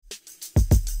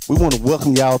We want to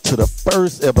welcome y'all to the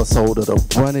first episode of the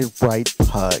Run It Right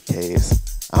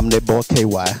podcast. I'm that boy KY.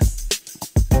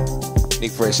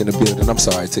 NickFresh in the building. I'm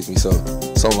sorry it took me so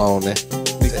long, man.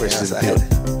 NickFresh in the building.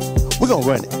 We're going to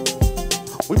run it.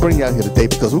 We bring y'all here today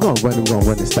because we're going to run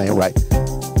this thing right.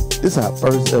 This is our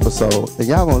first episode, and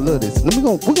y'all going to love this. We're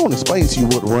going to explain to you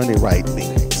what Run It Right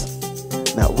means.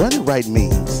 Now, Run It Right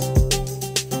means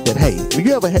that, hey,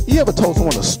 you ever told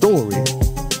someone a story,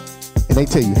 and they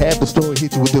tell you half the story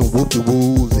hit you with them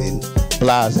whoop-de-woos and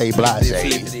blase.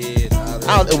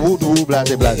 Whoop-de-woo,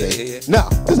 blase. Yeah. No,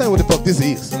 this ain't what the fuck this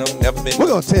is. No, never been. We're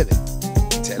going to tell it.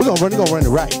 We're going to run it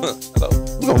right. Hello.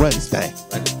 We're going to run this thing.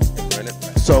 Run it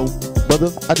right. So,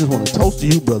 brother, I just want to toast to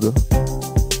you, brother,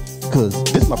 because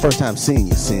this is my first time seeing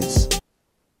you since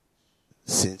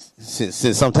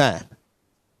some time.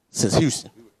 Since Houston.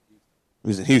 We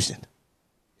was in Houston.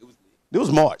 It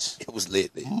was March. It was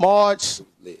lit. March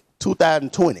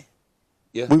 2020.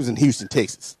 Yeah. We was in Houston,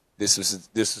 Texas. This was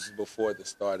before the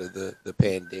start of the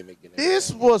pandemic. And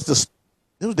It was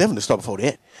definitely the start before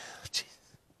that.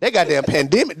 That goddamn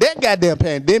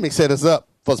pandemic set us up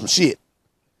for some shit.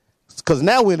 Because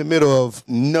now we're in the middle of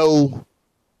no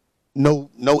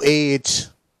edge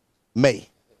May.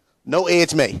 No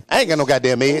edge May. I ain't got no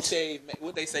goddamn edge. No shave,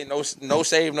 what they say? No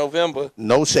shave November.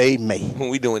 No shade May. When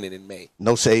we doing it in May.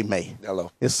 No shade May.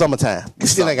 Hello. It's summertime. You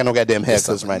still ain't got no goddamn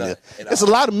haircuts right here. There's a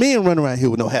lot of men running around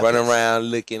here with no haircuts. Running around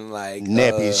looking like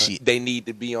nappy as shit. They need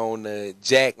to be on the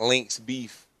Jack Link's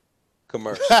beef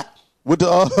commercial. with the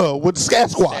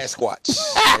Sasquatch.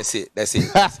 Sasquatch. That's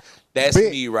it. That's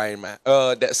me right now.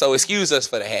 So excuse us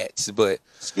for the hats, but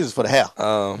excuse us for the hair.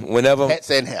 Whenever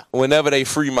hats and hair. Whenever they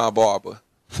free my barber.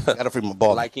 Gotta free my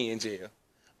barber. Like he in jail.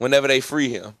 Whenever they free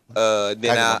him,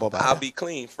 then I'll be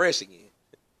clean, fresh again.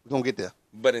 We're gonna get there.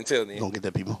 But until then, we're gonna get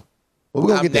there, people. Well, we're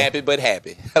gonna get there. Nappy but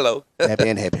happy. Hello. Nappy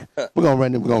and happy. We're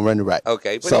gonna run it right.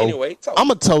 Okay, but so, anyway, I'm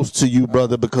gonna toast to you,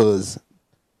 brother, because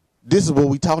this is what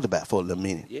we talked about for a little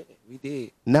minute. Yeah, we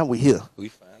did. Now we're here. We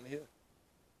finally here.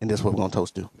 And that's what we're gonna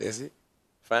toast to. That's it.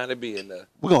 Finally being there.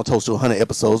 We're gonna toast to 100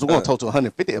 episodes. We're gonna toast to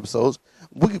 150 episodes.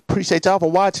 We appreciate y'all for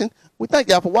watching. We thank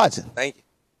y'all for watching. Thank you.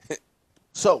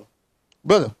 So,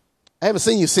 brother, I haven't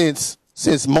seen you since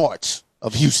March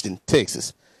of Houston,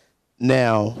 Texas.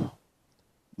 Now,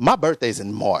 my birthday's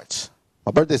in March.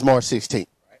 My birthday's March 16th.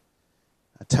 Right.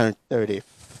 I turned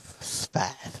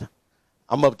 35.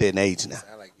 I'm up there in age now.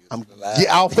 Sound like you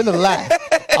I was finna lie.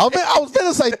 I was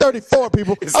finna say 34,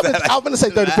 people. I was finna say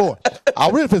 34. I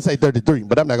really finna say 33,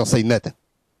 but I'm not gonna say nothing.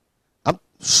 I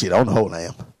don't know how old I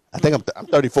am. I think I'm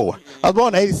 34. I was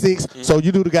born in 86, so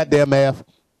you do the goddamn math.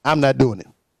 I'm not doing it.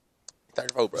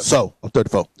 34, bro. So, I'm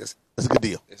 34. That's a good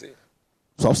deal. That's it.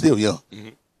 So, I'm still young,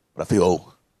 but I feel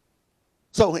old.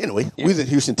 So, anyway, we was in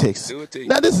Houston, Texas. Do it to you.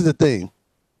 Now, this is the thing.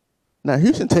 Now,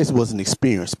 Houston, Texas was an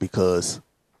experience because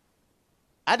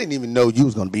I didn't even know you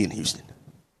was going to be in Houston.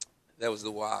 That was the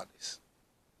wildest.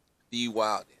 The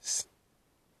wildest.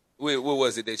 What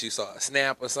was it that you saw? A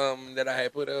snap or something that I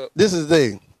had put up? This is the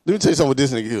thing. Let me tell you something with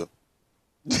this nigga here.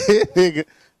 This nigga,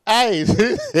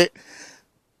 I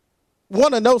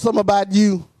want to know something about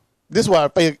you. This is why I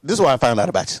found out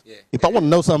about you. Yeah. If I want to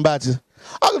know something about you,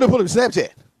 I'm going to pull up your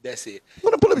Snapchat. That's it. I'm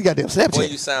going to pull up your goddamn Snapchat. Boy,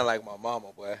 you sound like my mama,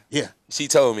 boy. Yeah. She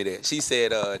told me that. She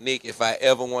said, Nick, if I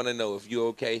ever want to know if you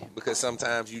okay, because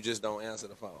sometimes you just don't answer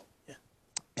the phone. Yeah.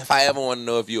 If I ever want to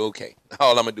know if you okay,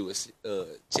 all I'm going to do is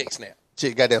check Snap.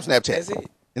 Check goddamn Snapchat. That's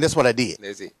it. And that's what I did.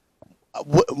 That's it.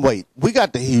 Wait, we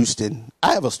got to Houston.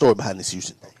 I have a story behind this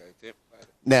Houston thing. Okay.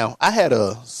 Now, I had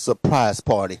a surprise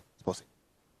party.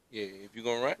 Yeah, if you're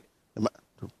going to run it.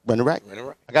 Run it right? Run it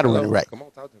right. I got to run it right. Come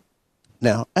on, talk to me.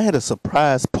 Now, I had a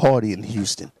surprise party in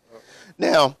Houston.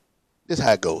 Now, this is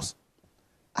how it goes.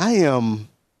 It's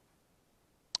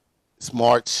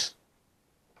March,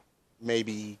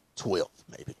 maybe 12th,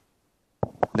 maybe.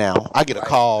 Now, I get a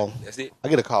call. That's it. I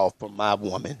get a call from my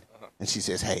woman, and she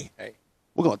says, hey,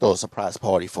 we're going to throw a surprise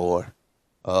party for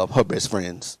her best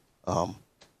friend's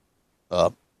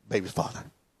baby's father.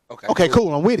 Okay,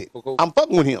 cool. I'm with it. Cool. I'm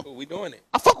fucking with him. Cool, we doing it.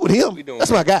 I fuck with him.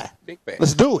 That's my guy. Big fact.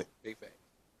 Let's do it. Big fact.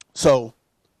 So,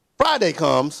 Friday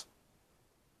comes.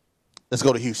 Let's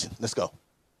go to Houston. Let's go.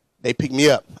 They pick me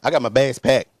up. I got my bags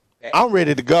packed. I'm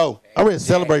ready to go. I'm ready to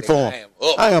celebrate for him.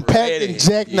 I am packed and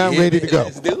jacked, not ready to go.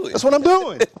 Let's do it. That's what I'm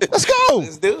doing. Let's go.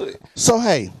 Let's do it. So,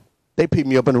 hey, they pick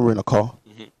me up in a rental car.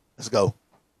 Let's go.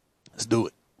 Let's do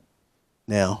it.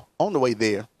 Now, on the way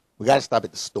there, we got to stop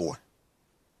at the store.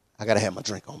 I got to have my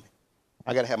drink on me.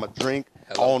 I got to have my drink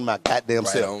on my goddamn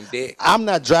self. On deck. I'm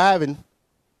not driving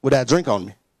without drink on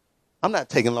me. I'm not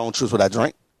taking long trips without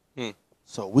drink.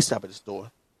 So we stop at the store.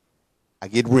 I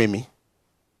get Remy.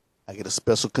 I get a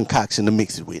special concoction to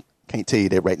mix it with. Can't tell you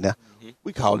that right now.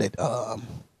 We call it, I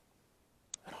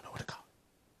don't know what to call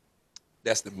it.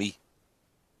 That's the me.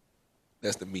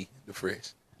 That's the me, the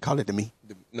fresh. Call it the me.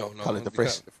 No. Call it the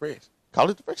fresh. The fresh. Call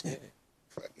it the fresh. Yeah.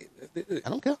 Fuck it. I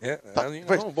don't care. Yeah.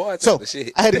 Fresh. Boy, so the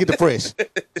shit. I had to get the fresh.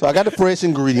 So I got the fresh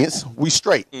ingredients. We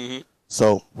straight.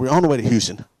 So we're on the way to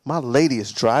Houston. My lady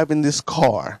is driving this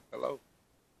car. Hello.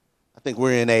 I think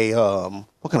we're in a,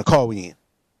 what kind of car we in?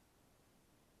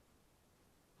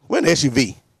 We're in an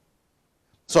SUV.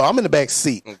 So I'm in the back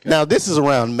seat. Okay. Now, this is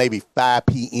around maybe 5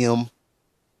 p.m.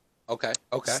 Okay.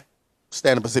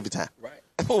 Standard Pacific time. Right.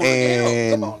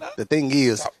 And come on now. the thing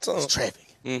is, it's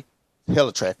traffic.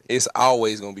 Hella traffic. It's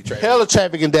always going to be traffic. Hella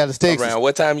traffic in Dallas, Texas. Around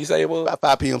what time you say it was? About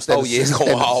 5 p.m. Standard Pacific time. Oh, yeah, it's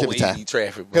going to always be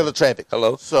traffic, bro. Hella traffic.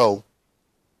 Hello? So,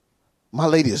 my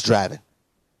lady is driving.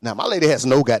 Now, my lady has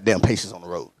no goddamn patience on the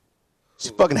road. She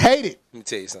fucking hates it. Let me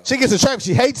tell you something. She gets in traffic,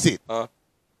 she hates it.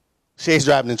 She hates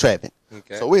driving in traffic.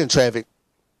 Okay. So we're in traffic.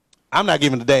 I'm not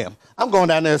giving a damn. I'm going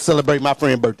down there to celebrate my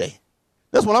friend's birthday.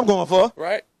 That's what I'm going for.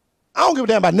 Right. I don't give a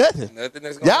damn about nothing. Nothing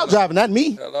that's going Y'all driving, not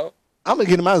me. Hello? I'm going to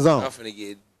get in my zone. I'm finna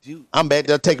get duped. I'm back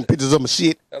there taking pictures of my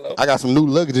shit. Hello? I got some new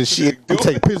luggage and shit. I'm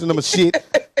taking pictures of my shit.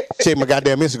 Check my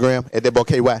goddamn Instagram at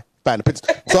DatBoyKy. Find the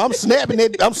pictures. So I'm snapping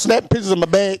pictures of my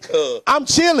bag. I'm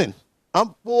chilling.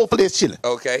 I'm full-fledged chilling.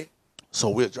 Okay. So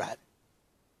we're driving.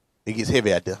 It gets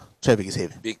heavy out there. Traffic is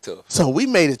heavy. Big tough. So we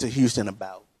made it to Houston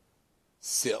about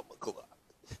 7 o'clock.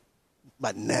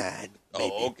 About 9.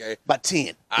 Maybe. Oh, okay. About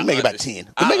 10. We make it about 10.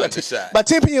 By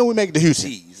 10 p.m. we make it to Houston.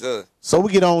 Jesus. So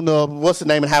we get on, what's the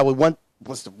name of the highway?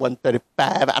 What's the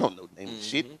 135? I don't know the name of the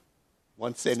shit.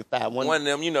 175. One of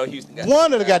them, you know, Houston got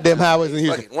one of the goddamn highways in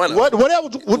Houston.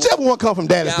 Whichever one come from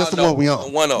Dallas, that's the one we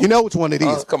on. One of them. You know which one it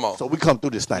is. Come on. So we come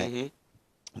through this thing.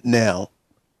 Now,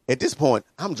 at this point,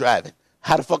 I'm driving.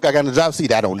 How the fuck I got in the driver's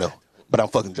seat, I don't know. But I'm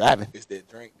fucking driving. It's that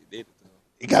drink that did it to him.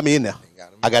 It got me in there.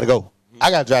 I got to go. I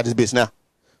got to drive this bitch now.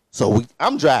 So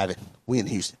I'm driving. We in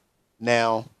Houston.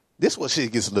 Now, this is where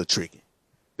shit gets a little tricky.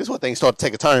 This is where things start to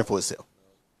take a turn for itself.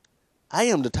 I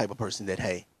am the type of person that,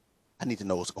 hey, I need to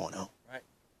know what's going on. Right.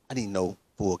 I need to know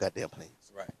full goddamn plans.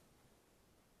 Right.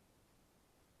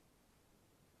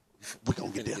 We're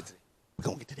going to get there. We're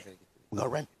going to get to that. We're going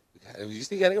to run it. You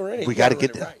still got to go run it. We got to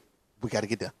get there. Right. We got to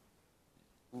get there.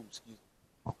 Ooh, excuse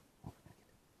me.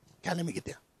 God, let me get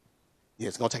there. Yeah,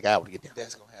 it's going to take an hour to get there.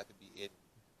 That's going to have to be edited.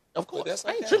 Of course. That's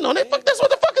I ain't tripping on that. Fuck, that's what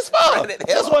the fuck is for.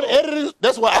 That's what the editing,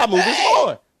 that's what iMovie is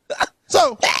for.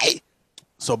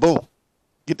 So boom.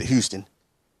 Get to Houston.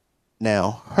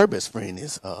 Now, her best friend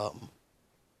is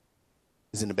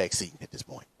in the back seat at this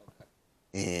point. Okay.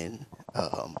 And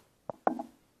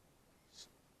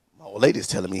my old lady is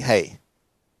telling me, hey,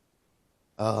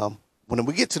 when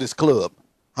we get to this club,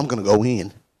 I'm going to go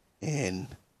in and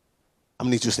I'm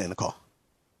going to need you to stay in the car.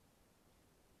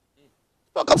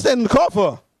 Fuck, I'm staying in the car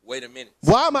for? Wait a minute.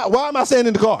 Why am I staying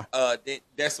in the car?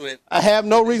 That's when I have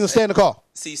no reason to stay in the car.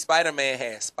 See, Spider-Man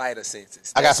has spider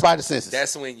senses. I got spider senses.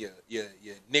 That's when your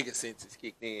nigga senses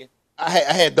kicked in. I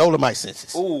had Dolomite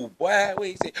senses. Ooh, boy, what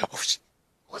you say? Oh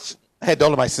shit. I had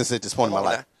Dolomite senses at this point in my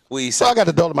life. So I got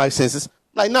the Dolomite senses.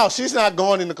 Like, no, she's not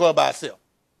going in the club by herself.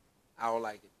 I don't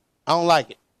like it. I don't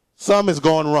like it. Something is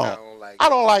going wrong. I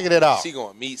don't like it at all. She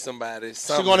gonna meet somebody. She's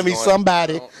gonna meet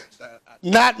somebody.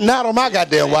 Not on my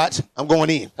goddamn watch. I'm going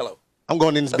in. Hello. I'm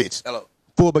going in this bitch. Hello.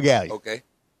 Full battalion. Okay.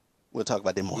 We'll talk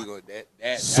about that more.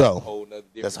 That's a whole nother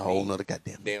different. That's a whole nother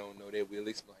goddamn. They don't know that. We'll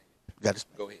explain it. Got to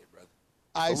go ahead, brother.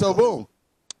 All right, so boom.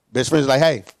 Best friend's like,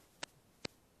 hey,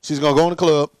 she's gonna go in the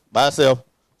club by herself.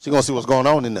 She's gonna see what's going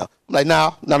on in there. I'm like,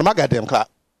 nah, none of my goddamn clock.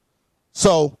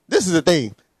 So this is the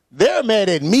thing. They're mad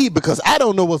at me because I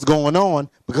don't know what's going on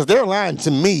because they're lying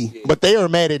to me, but they are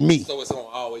mad at me. So it's gonna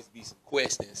always be some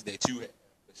questions that you have.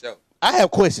 For sure. I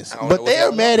have questions, but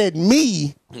they're mad at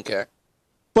me. Okay.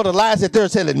 For the lies that they're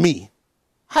telling me.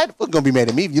 How the fuck gonna be mad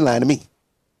at me if you lying to me?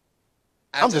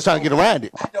 I'm just trying to get around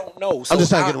it. I don't know. So I'm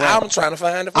just trying to get around it. I'm trying to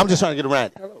find it. I'm just trying to get around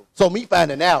it. Hello. So me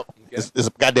finding out is a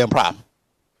goddamn problem.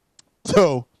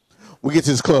 So we get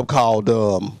to this club called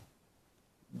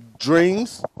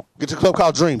Dreams. Get to a club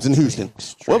called Dreams in Houston.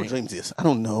 What Dreams is? I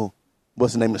don't know.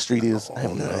 What's the name of the street is? I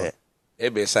don't know that.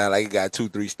 It bitch sound like it got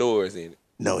 2-3 stores in it.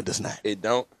 No, it does not. It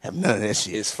don't? Have none of that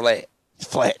shit. It's flat. It's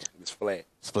flat. It's flat.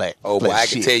 It's flat. Oh, flat boy, I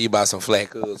can tell you about some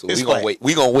flat cuz. So we gonna wait.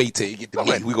 We gonna wait till you get to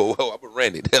me. We go. Oh, I'm gonna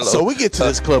rent it. Hello. So we get to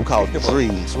this club called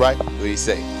Dreams, right? What do you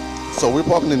say? So we're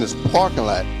parking in this parking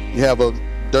lot. You have a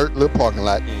dirt little parking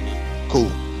lot.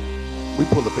 Cool. We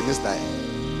pull up in this thing,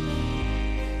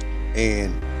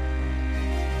 and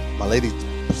my lady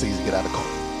proceeds to get out of the car.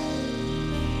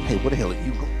 Hey, where the hell are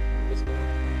you going?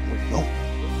 Where you going?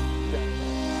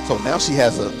 So So now she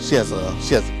has a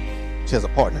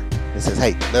partner that says,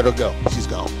 hey, let her go. She's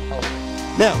gone.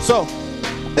 Now, so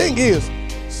thing is,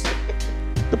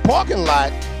 the parking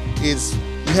lot is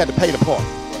you had to pay to park.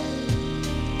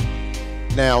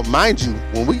 Now, mind you,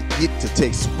 when we get to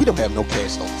Texas, we don't have no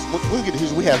cash on us. When we get to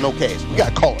Houston, we have no cash. We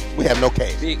got cards. We have no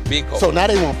cash. Big card. So now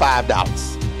they want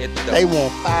 $5. They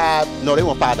want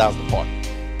 $5 to park.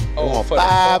 They want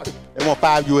 $5. They want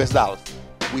 $5 US.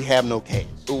 We have no cash.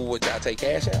 Ooh, would y'all take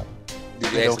cash out?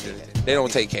 They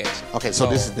don't take cash. Okay, so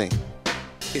this is the thing.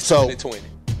 It's 2020.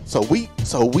 So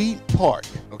we park.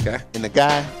 Okay. And the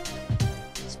guy,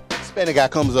 Hispanic guy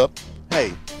comes up,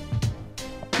 hey,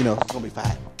 it's gonna be $5.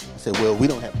 I said, well, we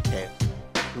don't have the cash.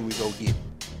 Who we go get it?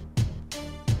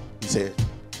 He said,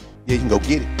 yeah, you can go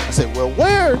get it. I said, well,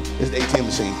 where is the ATM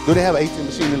machine? Do they have an ATM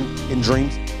machine in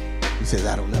Dreams? He says,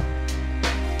 I don't know.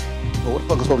 Well, what the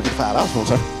fuck is supposed to get $5 from,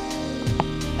 sir?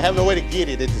 I have no way to get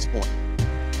it at this point.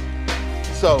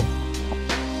 So,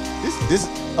 this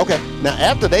okay. Now,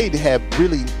 after they have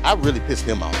I really pissed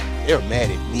them off. They're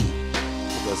mad at me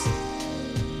because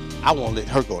I won't let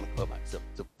her go in the club by herself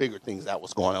to figure things out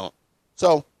what's going on.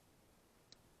 So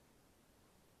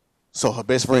her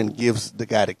best friend gives the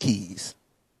guy the keys.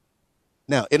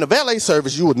 Now, in the valet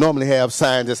service, you would normally have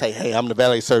signs that say, hey, I'm the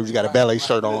valet service. You got a valet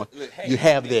shirt on. You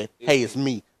have that. Hey, it's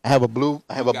me. I have a blue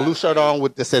shirt on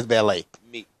that says valet.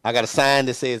 Me. I got a sign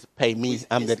that says, pay me.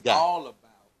 I'm that guy. It's all about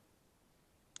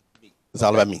me. It's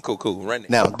all about me. Cool. Run it.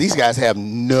 Now, these guys have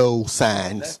no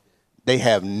signs. They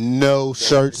have no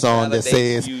shirts on that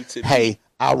says, hey,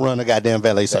 I run a goddamn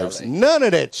valet service. None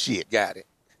of that shit. Got it.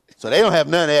 So they don't have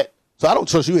none of that. So I don't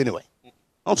trust you anyway. I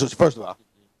don't trust you, first of all.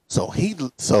 So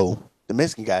the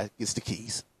Mexican guy gets the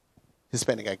keys.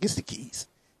 Hispanic guy gets the keys.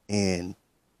 And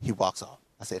he walks off.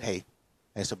 I said, hey,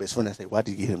 that's your best friend. I said, why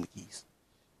did you give him the keys?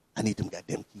 I need them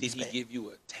goddamn keys. Did he give you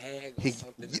a tag or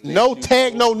something? No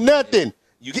tag, no nothing.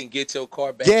 You can get your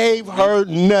car back. Gave her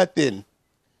nothing.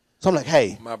 So I'm like,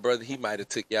 hey. My brother, he might have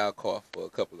took y'all car for a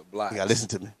couple of blocks. You got to listen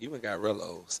to me. You ain't got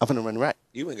Rellos. I'm finna run right.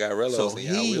 You ain't got Rellos. So in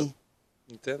y'all wheel.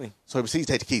 I'm telling you. So he proceeds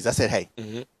to take the keys. I said, hey.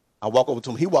 I walk over to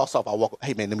him. He walks off. I walk over.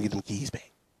 Hey, man, let me get them keys back.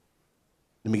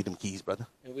 Let me get them keys, brother.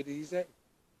 And what did he say?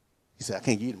 He said, I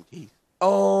can't give you them keys.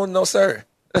 Oh, no, sir.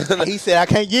 He said, I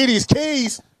can't give these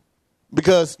keys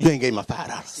because you ain't gave my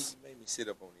 $5. See, you made me sit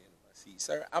up on the end of my seat.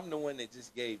 Sir, I'm the one that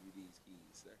just gave you these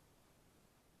keys, sir.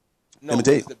 No, let me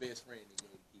tell you. The best friend that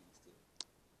gave the keys to.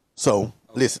 So,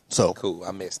 listen. So, cool.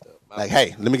 I messed up.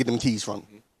 Hey, let me get them keys from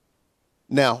you.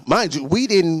 Now, mind you,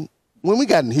 when we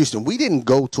got in Houston, we didn't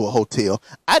go to a hotel.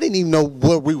 I didn't even know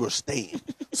where we were staying.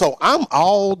 So I'm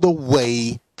all the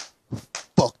way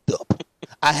fucked up.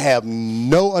 I have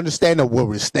no understanding of where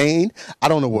we're staying. I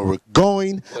don't know where we're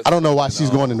going. I don't know why she's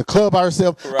going in the club by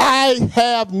herself. Right. I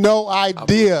have no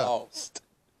idea. I'm lost.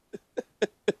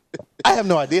 I have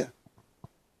no idea.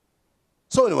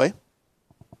 So anyway,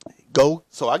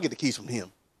 so I get the keys from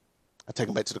him. I take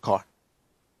him back to the car.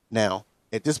 Now,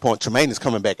 at this point, Tremaine is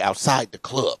coming back outside the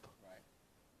club.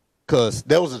 Because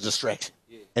there was a distraction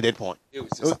at that point. It was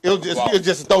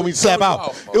just to throw me, slap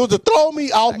out. It was to throw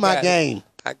me off my game.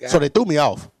 So they threw me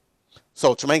off.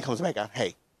 So Tremaine comes back out.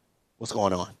 Hey, what's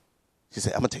going on? She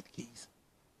said, I'm going to take the keys.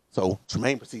 So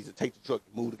Tremaine proceeds to take the truck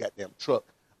and move the goddamn truck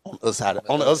on the other side of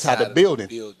the building.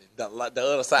 The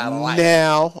other side of the light.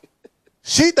 Now,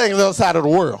 she thinks the other side of the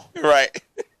world. Right.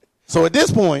 So at this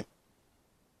point,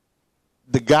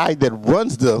 the guy that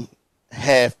runs the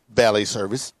half valet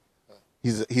service,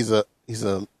 he's a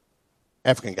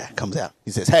African guy, comes out.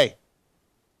 He says, hey,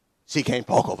 she can't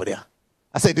park over there.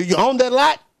 I say, do you own that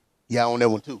lot? Yeah, I own that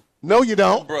one too. No, you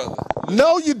don't. Brother.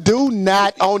 No, you do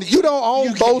not own it. You don't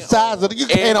own both sides of it. You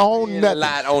can't own nothing.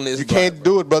 Lot on this you can't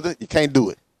do it, brother. You can't do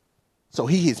it. So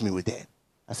he hits me with that.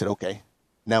 I said, okay,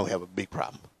 now we have a big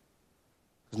problem.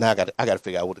 Now I got to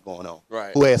figure out what's going on.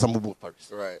 Right. Who asked I'm going to whoop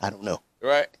first? Right. I don't know.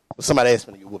 Right. But somebody asked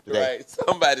me to get whooped today. Right.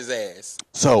 Somebody's ass.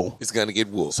 So it's going to get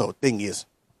whooped. So the thing is,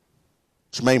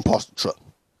 Tremaine parks the truck.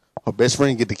 Her best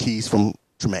friend get the keys from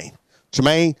Tremaine.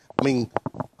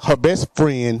 Her best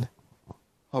friend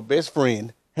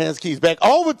hands keys back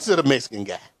over to the Mexican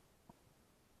guy.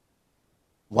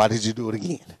 Why did you do it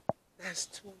again? That's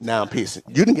too now I'm pissing.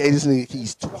 You done gave this nigga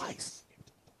keys twice.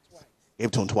 Gave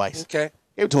it to him twice. Okay.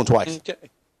 Gave it to him twice. Okay.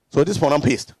 So at this point, I'm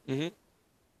pissed. Mm-hmm.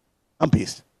 I'm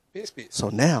pissed. Pissed. So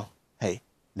now, hey,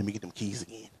 let me get them keys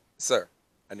again. Sir,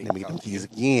 let me get them keys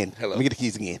again. Hello. Let me get the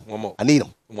keys again. One more. I need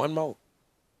them. One more.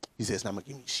 He says, "Now I'm gonna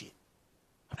give you shit.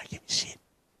 I'm not giving you shit."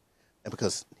 And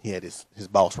because he had his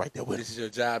boss right there with him. This is your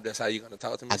job. That's how you're gonna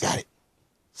talk to me. I got it.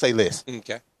 Say less.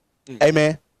 Okay. Hey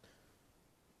man,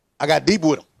 I got deep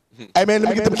with him. Hey, man, let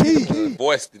me get them keys.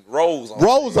 Voice rolls on.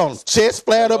 Rolls on. Chest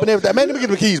flared up and everything. Man, let me get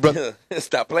them keys, brother.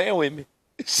 Stop playing with me.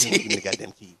 Give me the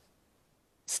goddamn keys.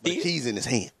 The keys in his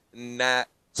hand. Nah.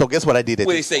 So guess what I did at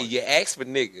What this they say? point? You ask for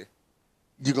nigga.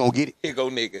 You gonna get it? Here go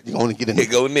nigga. You gonna get it? Here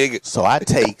go nigga. So I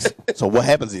takes. So what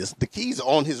happens is the keys are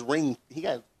on his ring. He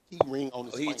got a key ring on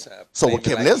his finger. So what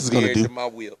Kevin Ellis is gonna do? My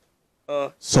whip.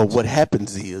 So what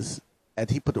happens is,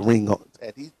 after he put the ring on,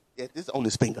 at this on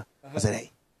his finger, I said,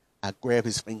 "Hey," I grab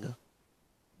his finger,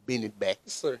 bend it back,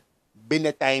 sir. Bend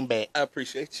that thing back. I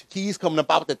appreciate you. Keys coming up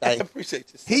out the thing. I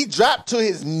appreciate you. Sir. He dropped to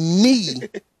his knee.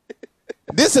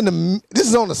 This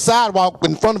is on the sidewalk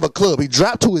in front of a club. He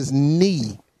dropped to his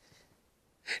knee.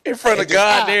 In front of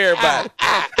God and everybody.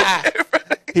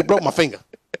 He broke my finger.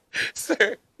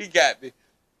 Sir, he got me.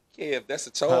 Kev, that's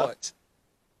a charge.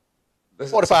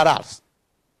 $45.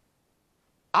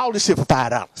 All this shit for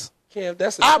 $5. Kev,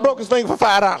 that's a I charge. broke his finger for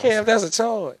 $5. Kev, that's a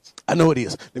charge. I know it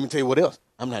is. Let me tell you what else.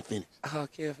 I'm not finished. Oh,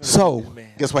 Kev. So,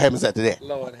 man. guess what happens after that?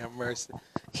 Lord have mercy.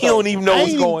 He don't even know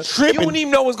what's going on. Tripping. You don't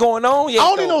even know what's going on yet. I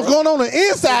don't even know what's going on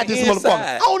inside this Inside.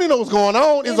 motherfucker. I don't even know what's going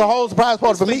on. It's a whole surprise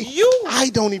party for me. You.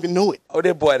 I don't even know it. Oh,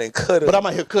 that boy done cut up. But I'm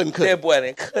out here cutting. That boy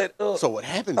done cut up. So what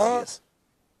happens is,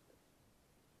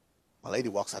 my lady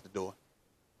walks out the door.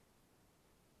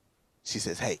 She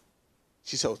says, "Hey,"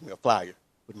 she shows me a flyer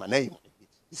with my name on it.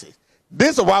 She says,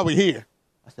 "This is why we're here."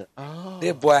 I said, "Oh."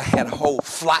 That boy had a whole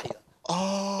flyer.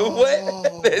 Oh.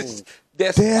 What?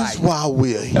 That's flyer. why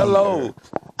we're here. Hello.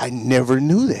 I never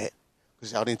knew that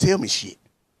because y'all didn't tell me shit.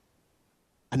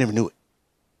 I never knew it.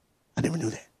 I never knew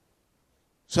that.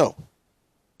 So,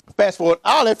 fast forward.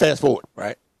 I'll let fast forward.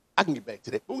 Right. I can get back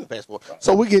to that. But we can fast forward.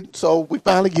 So we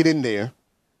finally get in there.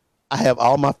 I have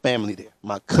all my family there.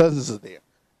 My cousins are there.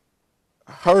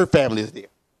 Her family is there.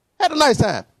 Had a nice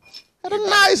time. Had a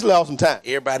nice little awesome time.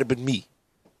 Everybody but me.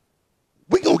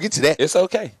 We gonna get to that. It's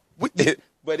okay.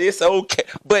 But it's okay.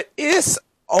 But it's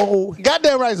okay.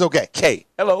 Goddamn right it's okay. Okay.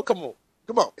 Hello, come on.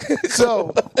 Come on.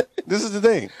 So, this is the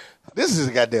thing. This is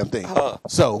a goddamn thing.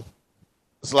 So,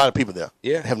 there's a lot of people there.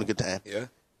 Yeah. Having a good time. Yeah.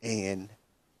 And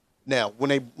now, when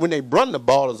they bring the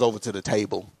ballers over to the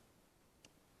table,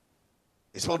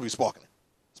 it's supposed to be sparkling.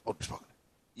 It's supposed to be sparkling.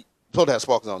 It's supposed to have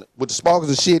sparkles on it. With the sparkles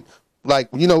and shit, like,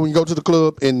 you know, when you go to the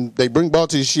club and they bring ball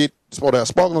to your shit, it's supposed to have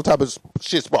sparkles on top of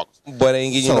shit sparkles. But they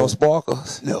ain't getting you no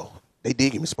sparkles. No. They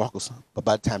did give me sparkles. But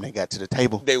by the time they got to the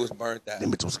table, they was burnt out.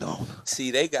 Them bitches was gone.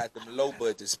 See, they got them low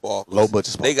budget sparkles. Low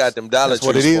budget sparkles. They got them Dollar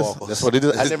Tree sparkles. That's what it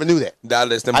is. I never knew that.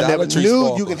 I never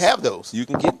knew you can have those. You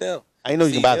can get them. I didn't know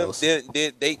you can buy those.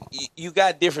 You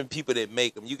got different people that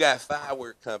make them. You got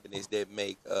firework companies that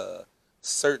make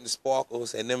certain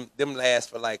sparkles, and them last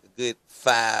for like a good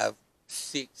 5,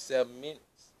 6, 7 minutes.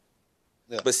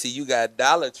 Yeah. But see, you got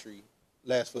Dollar Tree.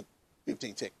 Last for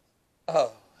 15 seconds.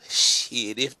 Oh,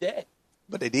 shit, if that.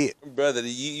 But they did. Brother,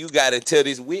 you got until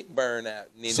this wick burn out,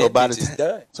 and then so that by bitch is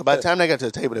done. So by the time they got to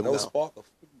the table, they no were gone. sparkle.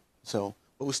 So,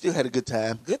 but we still had a good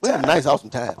time. We had a nice, awesome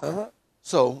time.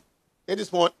 So, at this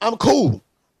point, I'm cool.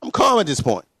 I'm calm at this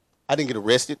point. I didn't get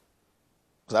arrested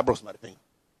because I broke somebody's finger.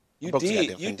 You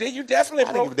did. You definitely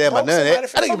broke. I didn't give a damn about none of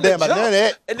that. I didn't give a damn about none of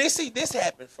that. And this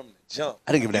happened from the jump.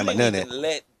 I didn't give a damn about none of that.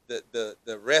 Let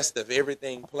the rest of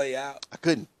everything play out. I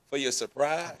couldn't. For your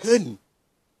surprise. I couldn't.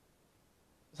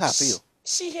 That's how I feel.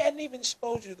 She hadn't even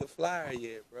showed you the flyer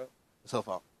yet, bro. It's her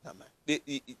fault, not mine.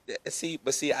 See,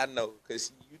 I know,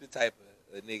 because you the type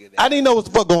of nigga that... I didn't know what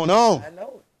the fuck going on. I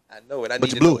know it. I need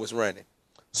to know what's running.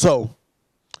 So,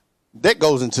 that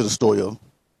goes into the story of,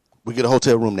 we get a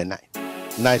hotel room that night.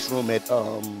 Nice room at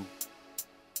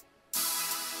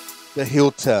the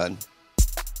Hilton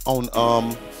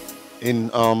in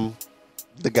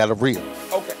the Galleria.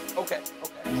 Okay.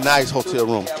 Nice hotel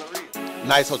room.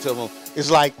 Nice hotel room.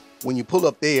 It's like when you pull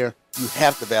up there, you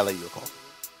have to valet your car.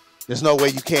 There's no way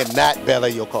you can't not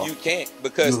valet your car. You can't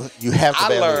because you have to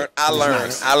valet.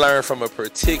 I learned from a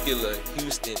particular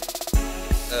Houston,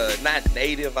 not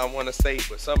native, I want to say,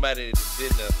 but somebody that's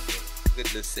been there for a good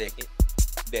little second.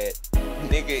 That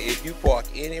nigga, if you park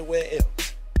anywhere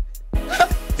else,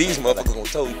 these motherfuckers gonna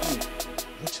tow you.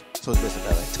 So it's best to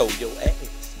valet. Tow your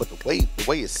ass. But the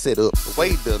way it's set up, the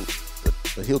way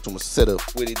the Hilton was set up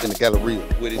in the Galleria.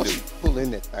 Once you pull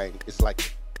in that thing, it's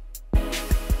like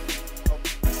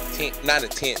not a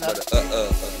tent, but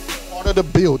part of the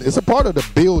building. It's a part of the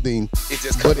building,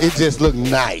 but it just looks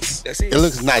nice. That's it. It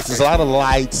looks nice. There's a lot of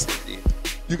lights.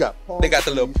 You got they got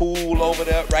the little pool over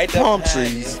there, right there. Palm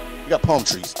trees. You got palm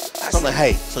trees. So I'm like,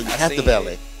 hey, so you have to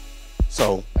valet.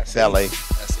 So valet,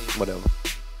 whatever.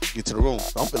 Get to the room.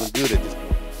 So I'm feeling good at this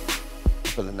point.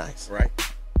 I'm feeling nice. Right.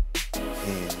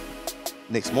 And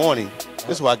next morning,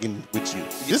 This is why I get with you.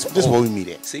 This is where we meet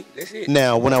at. See, that's it.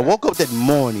 Now, when I woke up that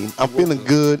morning, I'm feeling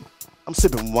good. I'm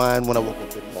sipping wine when I woke up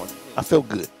that morning. I felt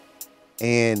good.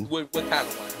 And what kind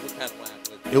of wine? What kind of wine was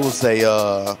it? it was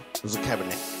a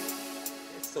Cabernet.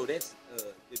 So that's the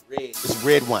red. It's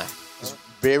red wine. It's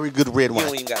very good red wine. You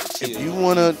don't even gotta chill. If you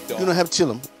wanna, you don't have to chill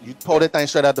them. You pour that thing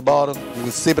straight out the bottle. You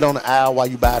can sip it on the aisle while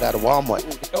you buy it out of Walmart.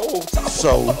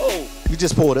 So you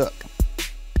just pour it up.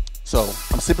 So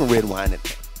I'm sipping red wine at the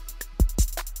time.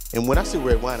 And when I sip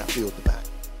red wine, I feel divine.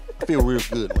 I feel real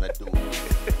good when I do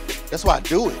it. That's why I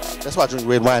do it. That's why I drink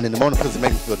red wine in the morning, because it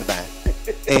makes me feel divine.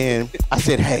 And I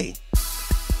said, hey.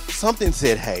 Something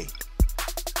said, hey.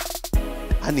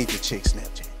 I need to check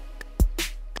Snapchat.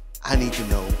 I need to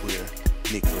know where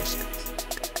NickFresh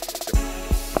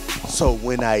is. So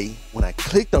when I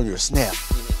clicked on your snap,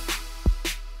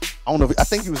 I don't know. I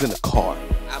think you was in the car.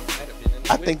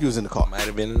 I think you was in the car. Might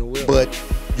have been in the wheel. But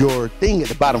your thing at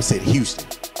the bottom said Houston.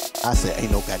 I said,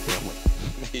 ain't no goddamn way.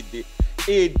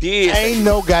 It did. Ain't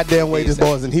no goddamn way this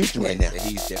boy's in Houston right now.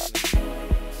 He's definitely.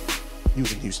 He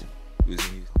was in Houston.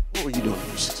 What were you doing in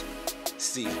Houston?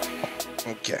 See,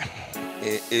 okay.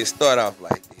 It start off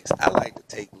like this. I like to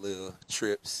take little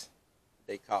trips.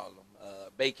 They call them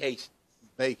vacations.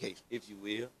 Vacation, if you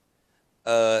will.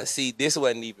 See, this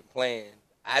wasn't even planned.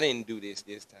 I didn't do this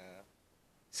time.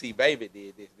 See, baby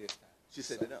did this time. She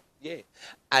set it up. Yeah.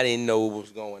 I didn't know what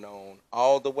was going on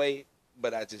all the way,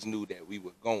 but I just knew that we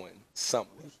were going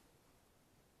somewhere.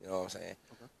 You know what I'm saying?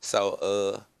 Okay.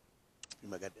 So,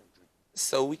 my goddamn drink.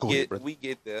 So we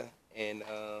get there, and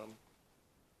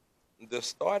the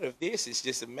start of this is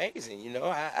just amazing. You know,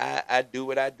 I do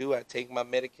what I do. I take my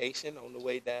medication on the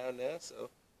way down there, so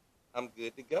I'm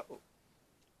good to go.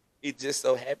 It just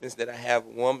so happens that I have a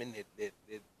woman that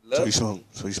loves me.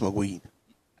 So you smoke weed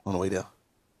on the way there?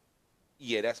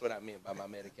 Yeah, that's what I meant by my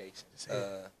medication.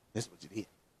 That's what you did.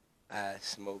 I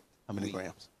smoked. How many weed.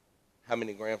 grams? How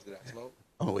many grams did I smoke?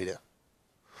 On the way there.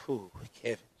 Whew,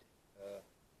 Kevin.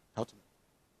 How to?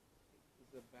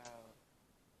 It was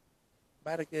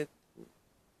about a good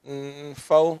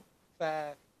 4,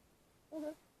 5. Okay.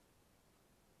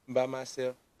 By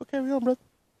myself. Okay, we on, brother.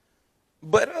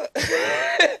 But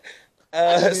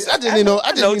I just didn't know.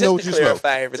 I just didn't know what you smoked.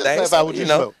 Everything. Just clarify what you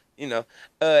smoked. You know,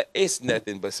 it's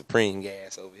nothing but supreme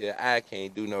gas over here. I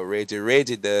can't do no Reggie.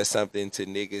 Reggie does something to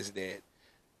niggas that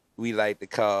we like to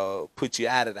call put you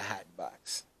out of the hot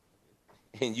box,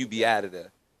 and you be out of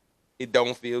there. It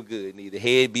don't feel good neither.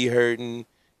 Head be hurting.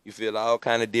 You feel all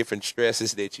kind of different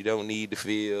stresses that you don't need to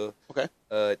feel. Okay.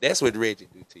 That's what Reggie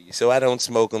do to you. So I don't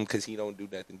smoke him because he don't do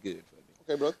nothing good for me.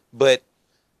 Okay, bro. But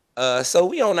so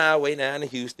we on our way down to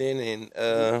Houston,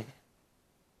 and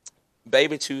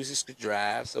baby chooses to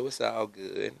drive, so it's all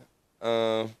good.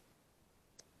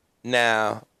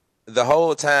 Now, the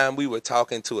whole time we were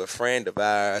talking to a friend of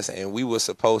ours, and we were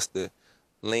supposed to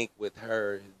link with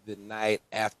her the night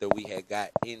after we had got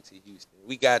into Houston.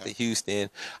 We got to Houston.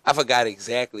 I forgot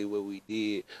exactly what we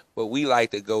did, but we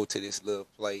like to go to this little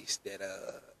place that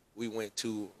we went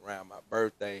to around my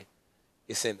birthday.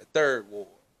 It's in the 3rd Ward.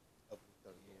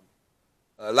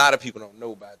 A lot of people don't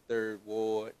know about 3rd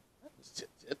Ward.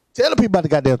 Tell the people about the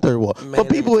goddamn 3rd Ward. Man, but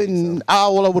people in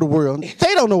all over the world,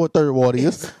 they don't know what 3rd Ward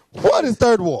is. What is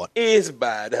 3rd Ward? It's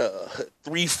about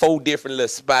 3-4 different little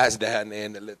spots down there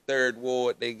in the little 3rd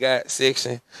Ward they got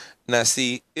section. Now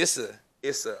see, it's a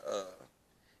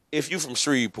if you from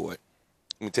Shreveport,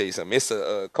 let me tell you something. It's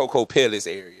a Cocoa Pellets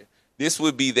area. This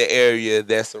would be the area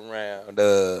that's around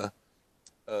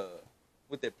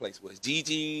what that place was.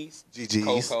 Gigi's,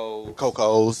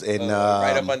 Coco's, and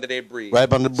right up under that bridge. Right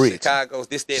up under the bridge.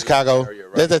 Chicago. Area,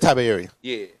 right? That's that type of area.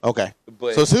 Yeah. Okay.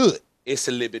 But so it's hood. It's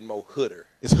a little bit more hooder.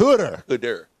 It's hooder.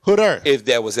 Hooder. If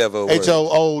that was ever a word.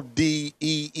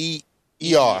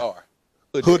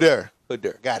 HOODEER.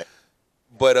 Hooder. Got it.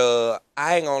 But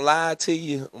I ain't gonna lie to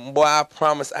you, boy. I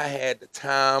promise I had the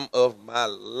time of my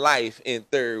life in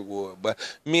 3rd Ward. But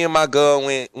me and my girl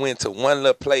went to one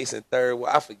little place in 3rd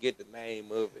Ward. I forget the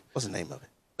name of it. What's the name of it?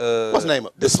 What's the name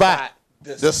of it? The Spot.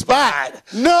 The Spot.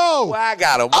 No. Boy, I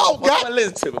got a. Oh God. Boy,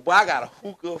 listen to me. Boy, I got a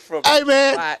hookah from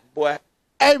the Spot, boy.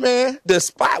 Hey man. The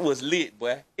Spot was lit,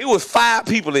 boy. It was 5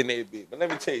 people in that bitch. But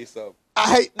let me tell you something.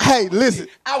 Hey, listen.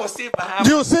 I was sitting behind.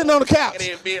 You were sitting on the couch.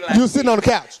 Like, you were sitting on the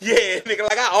couch. Yeah, nigga,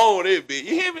 like I own it, bitch.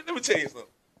 You hear me? Let me tell you something.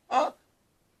 Huh?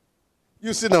 You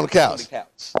were sitting on the couch. On the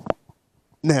couch.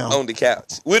 Now. On the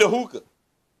couch. With a hookah.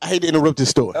 I hate to interrupt this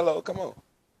story. Hello, come on.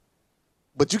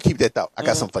 But you keep that thought. I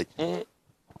got something for you. Mm-hmm.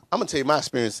 I'm going to tell you my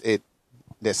experience at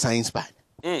that same spot.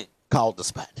 Called The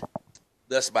Spot.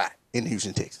 The Spot. In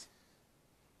Houston, Texas.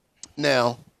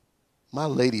 Now, my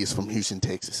lady is from Houston,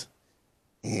 Texas.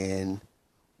 And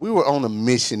we were on a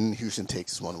mission in Houston,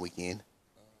 Texas one weekend.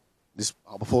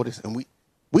 Before this, and we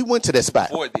went to that spot.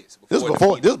 This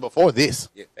was before this.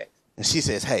 Yeah, facts. And she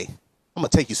says, "Hey, I'm gonna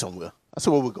take you somewhere." I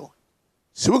said, "Where we going?"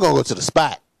 She said, "We're gonna go to the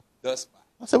spot." The spot.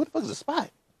 I said, "What the fuck is the spot?"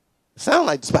 It sounded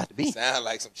like the spot to be. Sound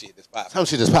like some shit that's popping. Some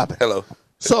shit that's popping. Hello.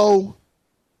 So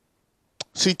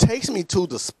she takes me to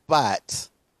the spot.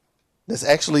 That's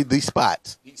actually the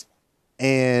spot.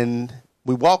 And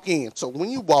we walk in. So when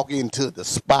you walk into the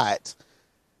spot,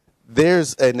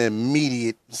 there's an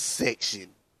immediate section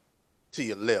to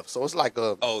your left. So it's like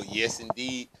a... Oh, yes,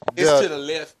 indeed. It's to the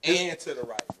left and to the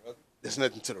right, brother. There's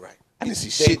nothing to the right. I didn't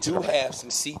see They shit to do the right. have some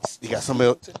seats. You got some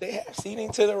else? They have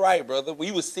seating to the right, brother.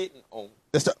 We was sitting on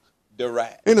the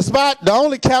right. In the spot, the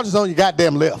only couch is on your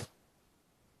goddamn left.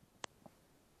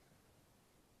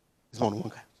 It's more than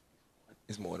one couch.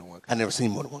 It's more than one couch. I never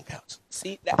seen more than one couch.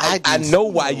 See, I know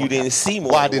why you didn't see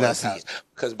more Why than did I one see couch. it?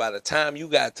 Because by the time you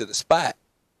got to the spot,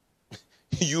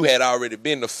 you had already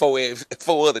been to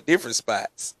four other different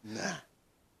spots. Nah.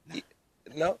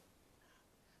 No?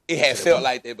 It had felt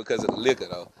like that because of the liquor,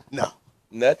 though. No.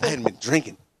 Nothing? I hadn't been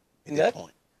drinking at that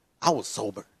point. I was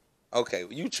sober. Okay,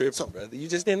 well, you tripping, brother. You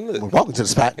just didn't look. We're walking to the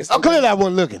spot. Clearly I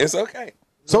wasn't looking. It's okay.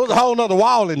 So it's a whole nother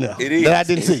wall in there that I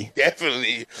didn't see.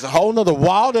 Definitely. It's a whole nother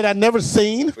wall that I never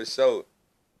seen. For sure.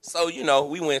 So,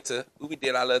 we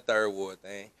did our little third ward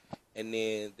thing. And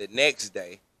then the next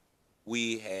day,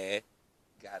 we had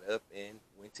got up and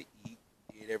went to eat,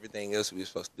 did everything else we were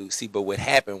supposed to do. See, but what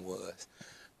happened was,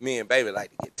 me and baby like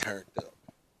to get turned up.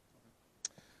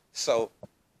 So,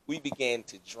 we began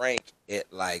to drink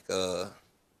at like 10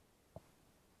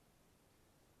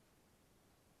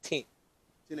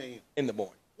 a.m. in the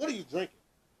morning. What are you drinking?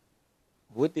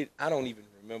 I don't even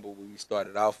remember what we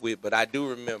started off with, but I do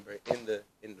remember in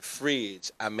the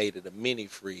fridge, I made it a mini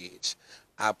fridge.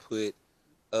 I put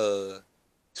 2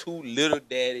 Little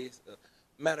Daddies.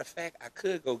 Matter of fact, I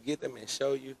could go get them and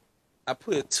show you. I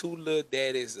put 2 Little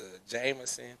Daddies of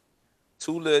Jameson,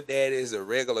 2 Little Daddies of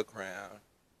regular Crown,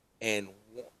 and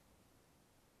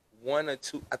one or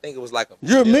two. I think it was like a.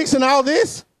 You're mixing all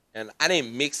this? And I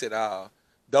didn't mix it all.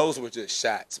 Those were just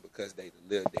shots because they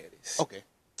the Little Daddies. Okay.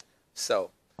 So,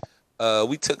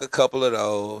 we took a couple of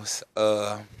those.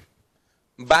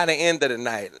 By the end of the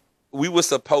night, we were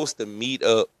supposed to meet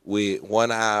up with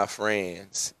one of our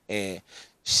friends, and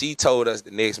she told us the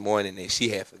next morning that she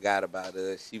had forgot about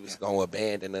us. She was going to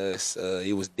abandon us.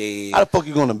 It was dead. How the fuck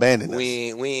you going to abandon us?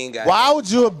 We ain't got Why would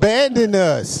you abandon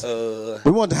us?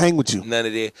 We wanted to hang with you. None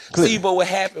of that. See, but what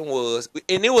happened was,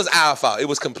 and it was our fault. It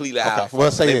was completely our fault.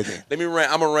 Well, say that then. Let me run.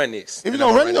 I'm going to run this. If you're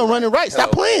going to run, you're going to run it right.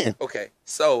 Stop playing. Okay.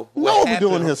 So, what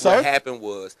happened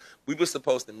was, we were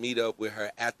supposed to meet up with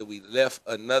her after we left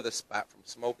another spot from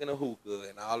smoking a hookah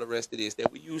and all the rest of this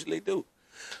that we usually do.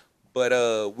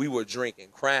 But we were drinking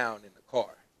Crown in the car.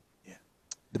 Yeah.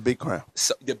 The big Crown.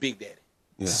 So, the Big Daddy.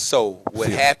 Yeah. So what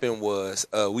happened was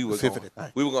we were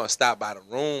going to stop by the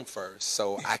room first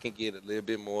so I can get a little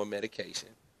bit more medication.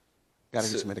 Gotta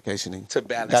get some medication in. To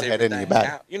balance gotta have it in your body.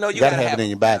 out. You know, you gotta have it in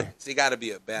your body. It gotta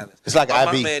be a balance. It's like an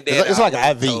IV. My man, Dad it's like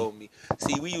an IV. told me,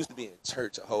 see, we used to be in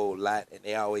church a whole lot, and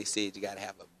they always said you gotta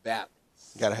have a balance.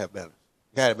 You gotta have balance.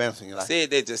 You gotta have balance in your life. I said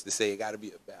that just to say it gotta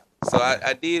be a balance. So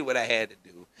I did what I had to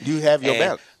do. You have your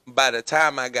balance. By the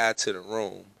time I got to the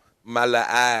room, my little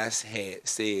eyes had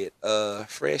said,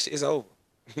 fresh is over.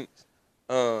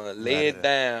 Lay it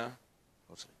down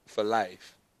for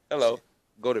life. Hello.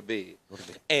 Go to bed.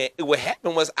 And what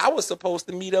happened was I was supposed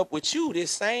to meet up with you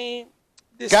this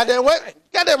Goddamn what?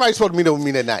 Goddamn right, supposed to meet up with me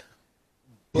that night.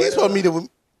 He's supposed to meet up with me.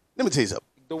 Let me tell you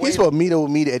something. He's supposed to meet up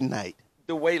with me that night.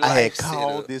 The way I had life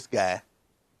called this guy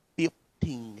 15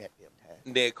 goddamn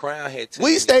times. That Crown had to.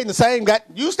 We stayed in the same.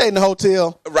 You stayed in the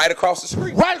hotel right across the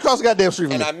street. Right across the goddamn street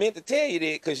from me. And I meant to tell you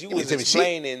that because you was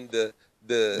explaining the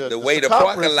way the circumference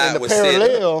parking lot and was the parallel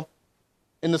set up.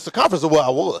 in the circumference of where I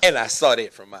was. And I saw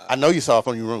that from I know you saw it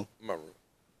from your room. My room.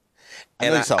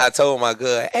 And I told my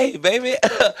girl, hey, baby,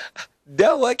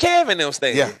 that what Kevin them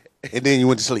staying. Yeah. And then you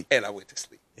went to sleep. And I went to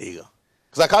sleep. There you go.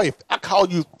 Because I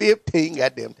called you 15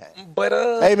 goddamn times. But,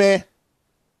 hey, man.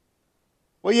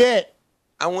 Where you at?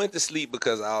 I went to sleep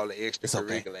because of all the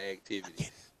extracurricular activities.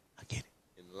 I get it.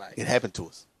 In life. It happened to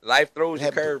us. Life throws you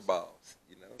curveballs.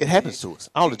 You know? It happens to us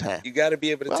all the time. You got to be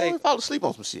able to take it. I fall asleep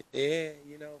on some shit. Yeah,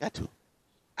 you know. Got to.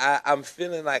 I'm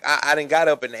feeling like I done got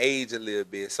up in age a little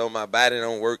bit, so my body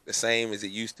don't work the same as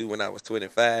it used to when I was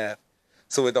 25.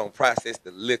 So it don't process the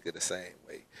liquor the same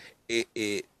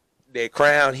way. That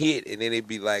Crown hit, and then it'd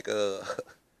be like,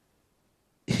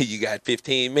 You got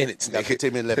 15 minutes. You got Nigga.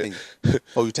 15 minutes left in you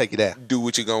before you take it down. Do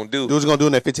what you gonna do. Do what you gonna do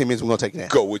in that 15 minutes. We're gonna take it down.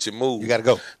 Go with your move. You gotta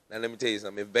go. Now let me tell you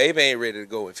something. If baby ain't ready to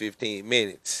go in 15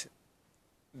 minutes,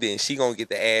 then she gonna get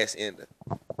the ass in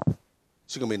her.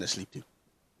 She gonna be in the sleep too.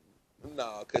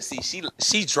 No, cause see,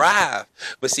 she drive,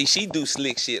 but see, she do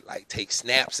slick shit like take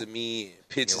snaps of me and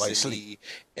pictures of me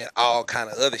and all kind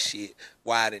of other shit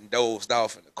while I done dozed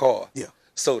off in the car. Yeah.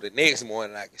 So the next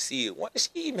morning I could see it. She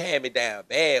even had me down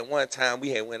bad. One time we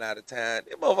had went out of town.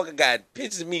 That motherfucker got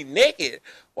pictures of me naked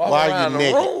walking around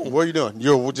the room. What are you doing?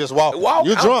 You're just walking.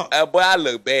 You're drunk. Boy, I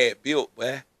look bad built,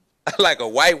 boy. I like a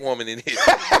white woman in here.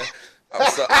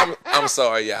 I'm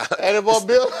sorry, y'all. And the boy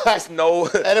Bill like no.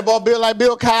 And the boy Bill like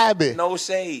Bill Cosby. No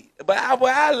shade. But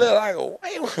I look like a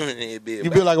white woman in here, Bill. You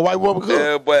build like a white woman,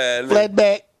 yeah, boy. Flat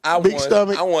back, big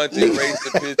stomach. I wanted to erase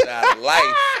the picture out of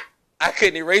life. I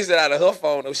couldn't erase it out of her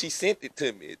phone, though. She sent it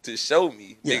to me to show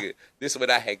me, nigga, this is what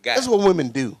I had got. That's what women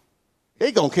do.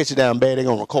 They gonna catch you down bad. They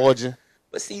gonna record you.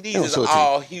 But see, these is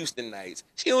all Houston nights.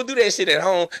 She don't do that shit at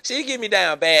home. She get me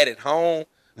down bad at home,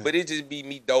 but it just be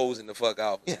me dozing the fuck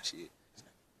off and some shit.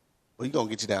 Well, you gonna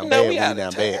get you down bad when you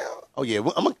down bad. Oh, yeah.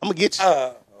 Well, I'm gonna get you.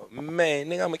 Man,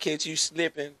 nigga, I'm gonna catch you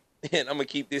slipping, and I'm gonna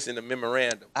keep this in the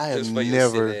memorandum. I have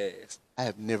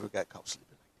never got caught slipping.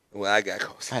 Well, I got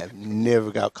caught slipping. I have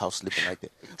never got caught slipping like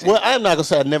that. Well, I am not gonna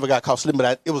say I never got caught slipping,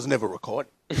 but it was never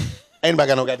recorded. Anybody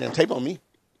got no goddamn tape on me?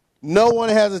 No one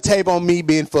has a tape on me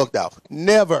being fucked off.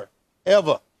 Never,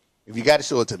 ever. If you got to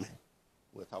show it to me,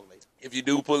 we'll talk later. If you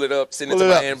do pull it up, send it to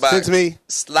my inbox. Send it to me.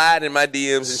 Slide in my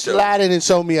DMs and show me. Slide it and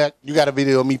show me you got a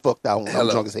video of me fucked out when I'm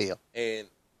drunk as hell. And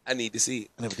I need to see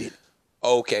it. I never did.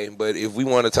 Okay, but if we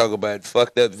want to talk about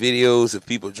fucked up videos of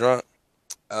people drunk,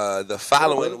 the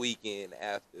following weekend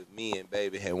after me and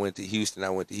baby had went to Houston, I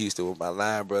went to Houston with my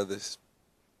line brothers.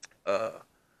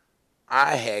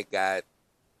 I had got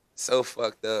so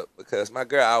fucked up because my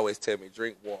girl always tell me,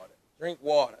 drink water. Drink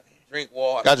water. Drink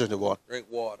water. Got to drink the water. Drink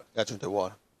water. Got to drink the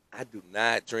water. I do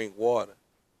not drink water.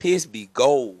 Piss be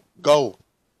gold. Gold.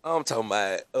 I'm talking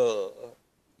about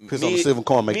piss on the silver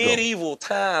coin make medieval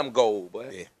time gold, boy.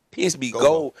 Yeah. Piss be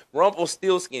gold.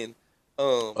 Rumpelstiltskin.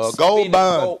 Gold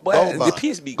bond. The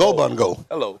piss be gold. Gold bond gold.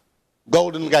 Hello.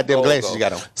 Golden goddamn glasses gold. You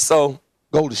got on. So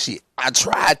gold as shit. I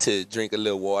tried to drink a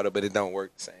little water, but it don't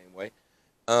work the same way.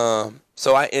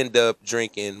 So I end up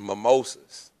drinking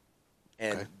mimosas.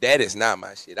 And that is not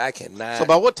my shit. I cannot. So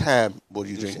by what time would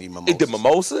you drink these mimosas? The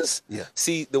mimosas? Yeah.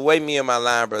 See, the way me and my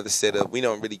line brother set up, we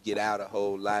don't really get out a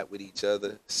whole lot with each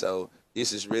other. So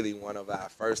this is really one of our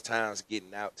first times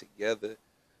getting out together.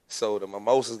 So the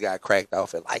mimosas got cracked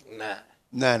off at like 9.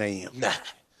 9 a.m. 9.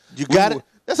 You got it?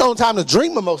 That's the only time to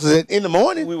drink mimosas in the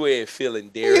morning. We were at Phil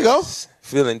and Derek's. There you go.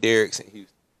 Phil and Derek's in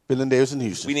Houston. Phil and Derek's in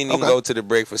Houston. We didn't even go to the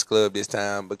Breakfast Club this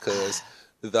time because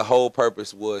the whole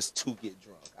purpose was to get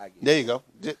drunk. There you go.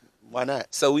 Why not?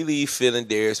 So we leave Phil and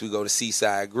Derek's. We go to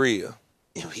Seaside Grill.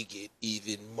 And we get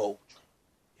even more drunk.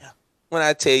 Yeah. When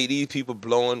I tell you these people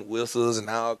blowing whistles and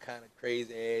all kind of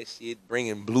crazy ass shit,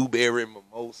 bringing blueberry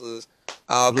mimosas,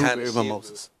 all kind of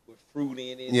shit with fruit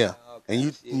in it. Yeah.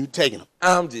 And you taking them.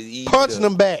 I'm just eating punching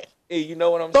them back. Hey, you know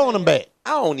what I'm throwing saying? them back.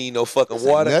 I don't need no fucking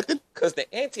water. Nothing. Because the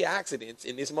antioxidants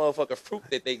in this motherfucking fruit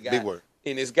that they got. Big word.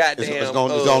 In this goddamn. It's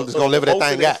gonna live that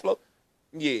thing got.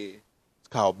 Yeah. It's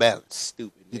called balance.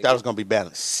 Stupid. You thought it was gonna be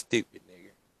balanced. Stupid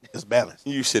nigga. It's balanced.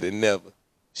 You should have never.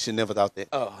 Should never thought that.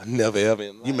 Oh, never ever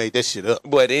in life. You made that shit up.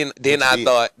 But then I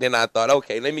thought,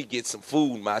 okay, let me get some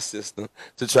food in my system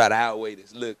to try to outweigh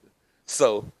this liquor.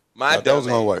 So my dumb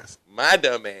gonna work. My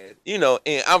dumb ass,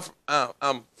 and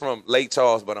I'm from Lake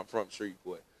Charles, but I'm from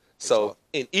Shreveport. So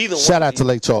in either one, shout out to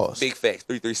Lake Charles. Big facts,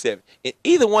 337. In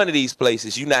either one of these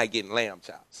places, you're not getting lamb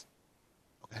chops.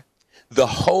 Okay. The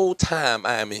whole time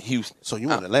I am in Houston. So you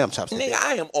want the lamb chops? Nigga,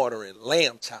 I am ordering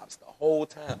lamb chops the whole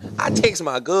time. I text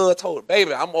my girl, told her,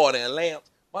 baby, I'm ordering lambs.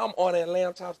 Well, I'm ordering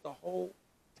lamb chops the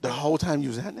whole time you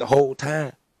was out there? The whole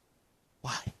time.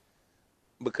 Why?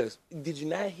 Because, did you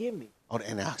not hear me? Oh, the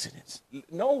antioxidants.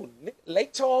 No,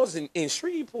 Lake Charles and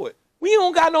Shreveport. We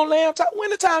don't got no lamb chop. When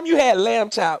the time you had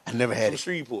lamb chop? I never had it.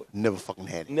 Shreveport. Never fucking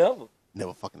had it. Never?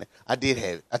 Never fucking had it. I did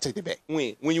have it. I take that back.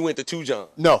 When? When you went to Two John?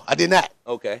 No, I did not.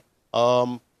 Okay.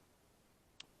 My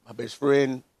best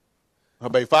friend, her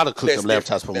baby father cooked some lamb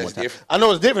chops for me one time. I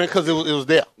know it's different because it was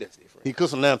there. That's different. He cooked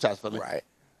some lamb chops for me. Right.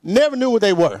 Never knew what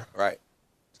they were. Right.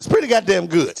 It's pretty goddamn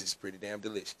good. It's pretty damn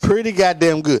delicious. Pretty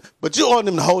goddamn good. But you ordered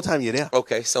them the whole time you're there.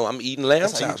 Okay, so I'm eating lamb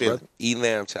chops, brother. Eating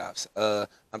lamb chops.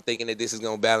 I'm thinking that this is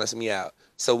going to balance me out.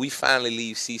 So we finally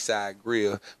leave Seaside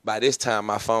Grill. By this time,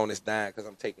 my phone is dying because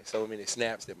I'm taking so many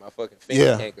snaps that my fucking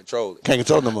finger can't control it. Can't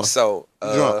control it no more. So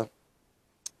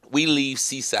we leave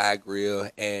Seaside Grill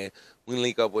and we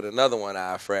link up with another one of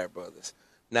our frat brothers.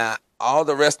 Now, all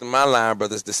the rest of my line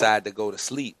brothers decide to go to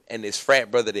sleep, and this frat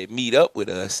brother that meet up with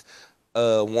us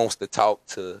wants to talk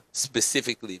to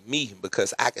specifically me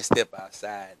because I can step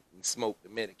outside and smoke the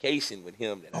medication with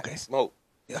him that I can smoke.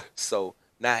 Yeah. So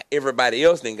now everybody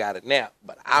else then got a nap,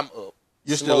 but I'm up.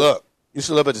 You're still up. You're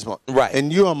still up at this point. Right.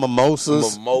 And you're on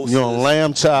mimosas. You're on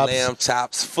lamb chops. Lamb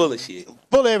chops, full of shit.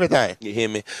 Full of everything. You hear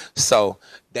me? So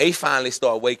they finally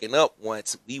start waking up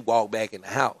once we walk back in the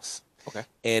house. Okay.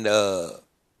 And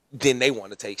then they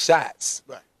want to take shots.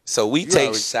 Right. So we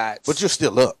take shots. But you're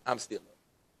still up. I'm still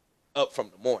up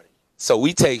from the morning. So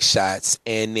we take shots,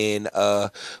 and then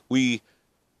we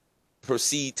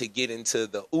proceed to get into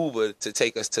the Uber to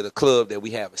take us to the club that we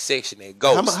have a section that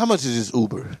goes. How much is this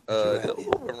Uber? The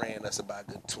Uber ran us about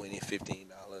good $20, $15.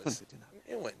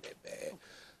 It wasn't that bad.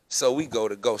 So we go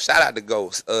to Ghost. Shout out to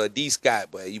Ghost. D. Scott,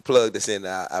 but you plugged us in.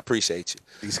 I appreciate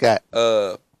you. D. Scott.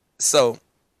 So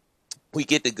we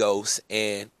get to Ghost,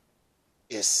 and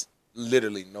it's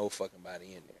literally no fucking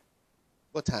body in there.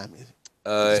 What time is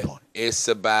it? It's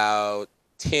about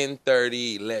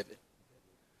 10:30, 11.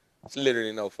 It's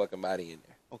literally no fucking body in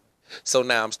there. Okay. So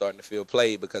now I'm starting to feel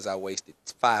played because I wasted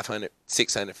 $500,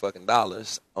 $600 fucking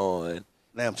dollars on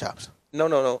lamb chops.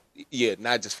 No. Yeah,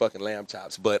 not just fucking lamb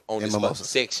chops, but on this fucking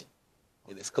section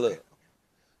in this club. Okay.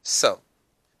 So,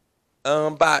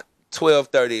 about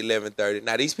 12:30, 11:30.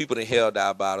 Now these people done held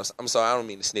our bottles. I'm sorry, I don't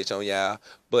mean to snitch on y'all,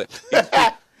 but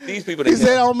these people. He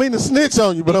said I don't mean to snitch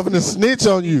on you, but I'm gonna snitch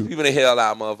on you. People done held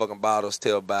our motherfucking bottles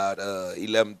till about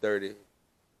 11:30.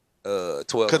 12.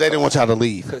 Because they didn't want y'all to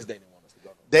leave. Because they didn't want us to go.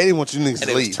 They didn't want you niggas to leave. And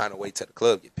they was trying to wait till the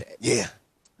club get packed. Yeah.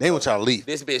 They didn't want y'all to leave.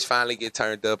 This bitch finally get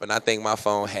turned up, and I think my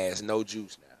phone has no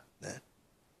juice now. Nah.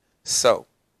 So,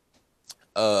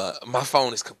 my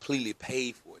phone is completely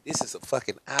paid for. This is a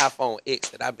fucking iPhone X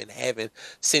that I've been having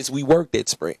since we worked at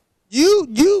Sprint.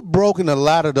 You broken a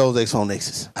lot of those iPhone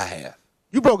X's. I have.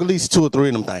 You broke at least 2 or 3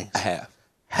 of them things. I have.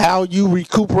 How you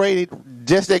recuperated?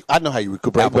 I know how you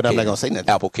recuperate, Apple but Care. I'm not gonna say nothing.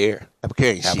 Apple Care. Apple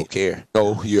Care ain't Apple shit. Care.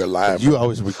 No, you're lying. You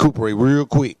always recuperate real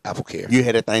quick. Apple Care. You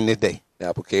had that thing that day.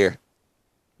 Apple Care.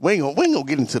 We ain't gonna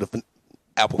get into the.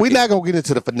 Apple. We're not gonna get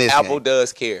into the finesse. Apple game.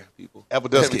 does care, people. Apple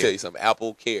does Let me care. tell you something.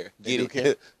 Apple Care. Get it.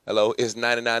 Care. Hello. It's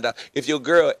 $99. If your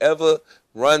girl ever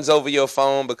runs over your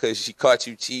phone because she caught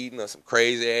you cheating or some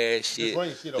crazy ass shit,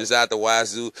 just out the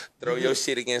wazoo, throw your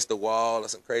shit against the wall or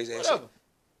some crazy ass shit.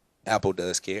 Apple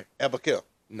does care. Apple Care.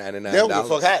 $99. They don't give a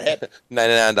fuck how it happened.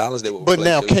 $99. They will. But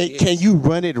now, can you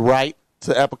run it right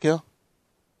to Apple Care,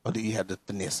 or do you have to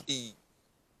finesse?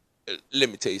 Let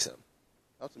me tell you something.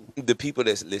 The people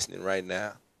that's listening right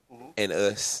now and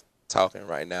us talking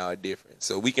right now are different.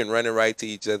 So we can run it right to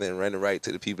each other and run it right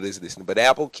to the people that's listening. But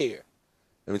Apple Care,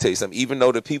 let me tell you something. Even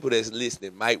though the people that's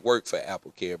listening might work for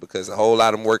Apple Care because a whole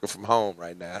lot of them working from home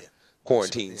right now,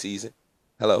 quarantine season.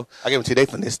 Hello. I give it to you. They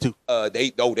finesse too.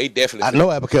 They definitely. I know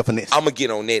Apple Care finesse. I'm gonna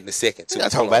get on that in a second too. I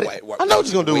talk about it. I know what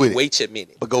you're gonna do with it. Wait a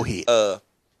minute. But go ahead.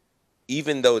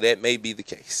 Even though that may be the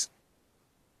case,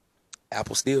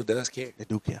 Apple still does care. They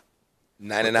do care.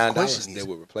 $99 that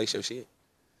will replace your shit.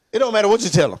 It don't matter what you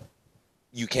tell them.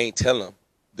 You can't tell them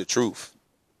the truth.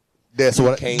 That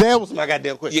was my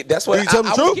goddamn question. Yeah, that's what you tell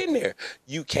them the I was truth? getting there.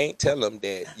 You can't tell them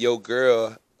that your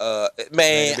girl.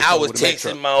 Man, I was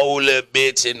texting my old little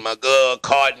bitch and my girl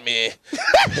caught me,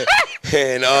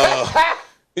 and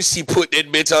she put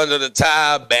that bitch under the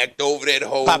tire, backed over that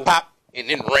hole, pop, and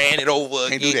then ran it over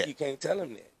can't again. Do that. You can't tell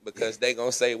them that because they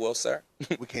gonna say, "Well, sir,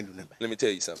 we can't do nothing." Let me tell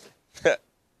you something.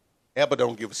 Apple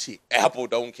don't give a shit. Apple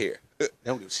don't care. They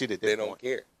don't give a shit at that They point. don't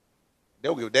care. They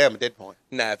don't give a damn at that point.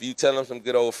 Now, if you tell them some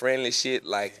good old friendly shit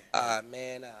like,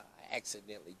 man, I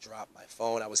accidentally dropped my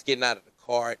phone. I was getting out of the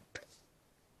car.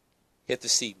 Hit the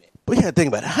cement. But you gotta think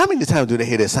about it. How many times do they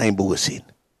hear that same bullshit?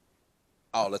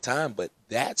 All the time, but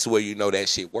that's where you know that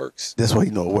shit works. That's why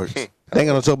you know it works. They ain't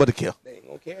got no choice but to kill. They ain't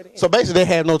gonna care then. So basically, they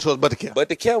have no choice but to kill. But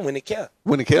to kill when they kill.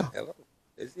 When they kill. Hello.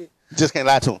 That's it. Just can't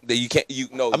lie to them. You can't. You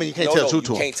know. I mean, you can't tell the truth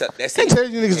to them. Can't tell. That's can't it. tell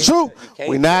you niggas the truth.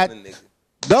 We not.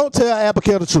 Don't tell Apple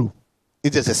Care the truth.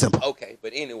 It's just that simple. Okay,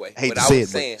 but anyway, what I was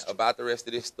saying about the rest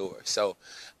of this story. So,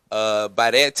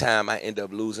 by that time, I ended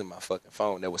up losing my fucking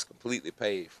phone that was completely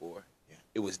paid for. Yeah.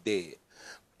 It was dead.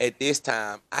 At this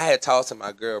time, I had talked to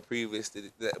my girl previous to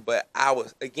that, but I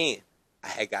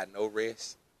had got no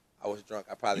rest. I was drunk.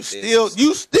 I probably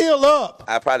you still up.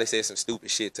 I probably said some stupid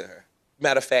shit to her.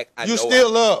 Matter of fact, I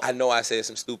know I said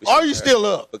some stupid shit. Are you still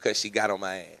up? Because she got on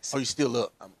my ass. Are you still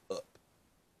up? I'm up.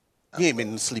 You ain't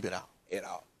been asleep at all. At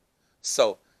all.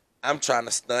 So I'm trying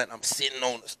to stunt. I'm standing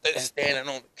on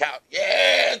the couch.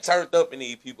 Yeah, turned up in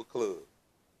these people club.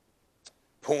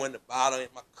 pouring the bottle in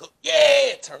my cup.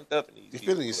 Yeah, turned up in these. You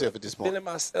feeling yourself at this point? Feeling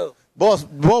myself. Boy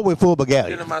went full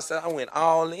battalion. Feeling myself. I went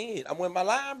all in. I went my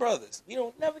line brothers. You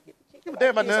don't never get the kick. Give a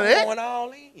damn about none of that. Going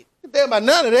all in. Give a damn about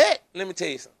none of that. Let me tell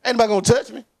you something. Ain't nobody gonna touch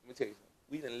me. Let me tell you something.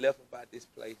 We done left about this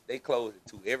place. They closed it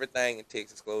too. Everything in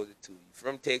Texas closed it too. You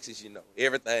from Texas, you know.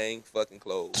 Everything fucking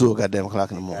closed. 2 goddamn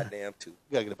o'clock in the morning. Goddamn 2. You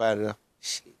gotta get up out of there.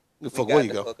 Shit. Fuck where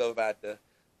you go. Fuck up about the.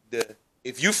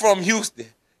 If you from Houston,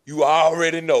 you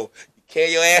already know. You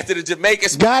carry your ass to the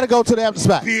Jamaicans. Gotta go to the after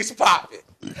spot. Bitch popping.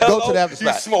 Go to the after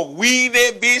spot. You smoke weed in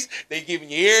that bitch. They giving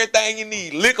you everything you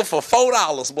need. Liquor for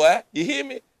 $4, boy. You hear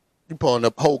me? You pulling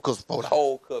up whole cups for $4.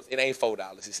 Whole cups. It ain't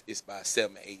 $4. It's about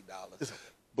 $7 or $8.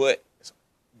 But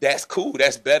that's cool.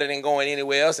 That's better than going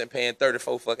anywhere else and paying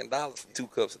 $34 fucking dollars for 2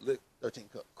 cups of liquor. 13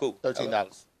 cups. Cool. $13.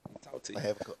 Talk to you. I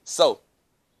have a cup. So,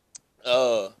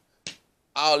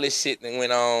 all this shit that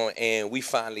went on, and we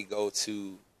finally go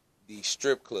to the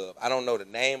strip club. I don't know the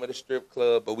name of the strip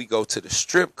club, but we go to the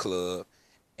strip club,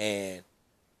 and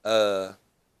by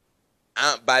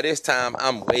this time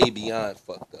I'm way beyond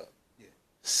fucked up. Yeah.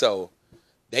 So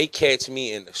they catch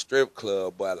me in the strip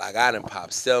club, boy. Like I done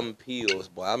popped 7 pills,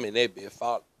 boy. I'm in that bitch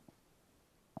fall.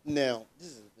 Now this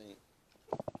is the thing.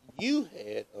 You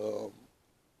had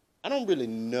I don't really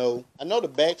know. I know the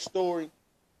backstory.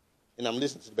 And I'm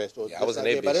listening to the backstory. Yeah, I was in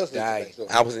that bitch dying.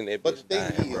 I was in that bitch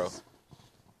dying, bro.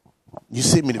 You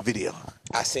sent me the video.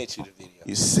 I sent you the video.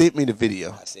 You sent me the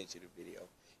video. I sent you the video.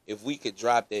 If we could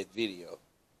drop that video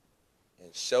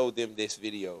and show them this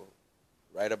video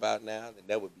right about now, then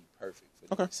that would be perfect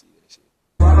for them to see that shit.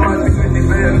 Yeah,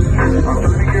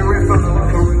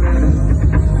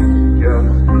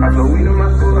 I told weed in my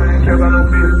school, I ain't care about no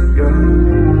bitch.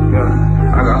 Yeah.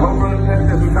 I got whole bunch of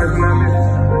tests, we typing that bitch.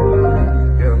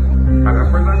 I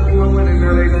got friends like me who went in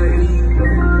there, they done eat.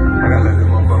 I got let them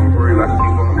motherfucking for real, I can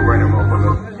keep on the right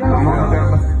motherfucker. I'm on down,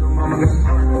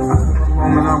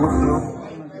 I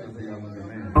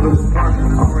was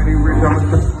already rich, I'm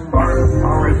a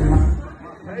already.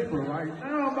 Paper right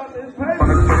now, I'm about this paper.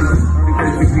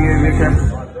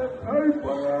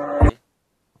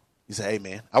 You say, hey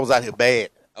man, I was out here bad.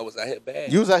 I was out here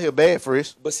bad. You was out here bad,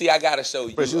 Fresh. But see, I gotta show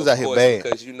you. Fresh, you was out here bad.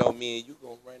 Because you know me and you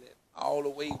gonna run it all the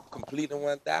way, completing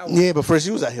 1,000. Yeah, but Fresh,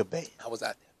 you was out here bad. I was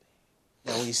out there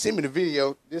bad. Now, when you send me the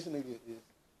video, this nigga is,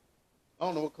 I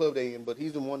don't know what club they in, but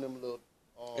he's in one of them little,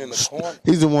 in the corner.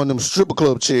 He's in one of them stripper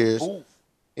club chairs. Ooh.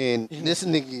 And this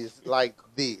nigga is like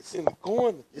this. In the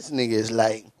corner. This nigga is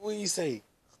like. What do you say?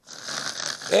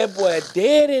 That boy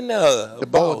dead in there. The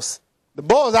boss. The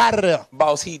boy's out of there.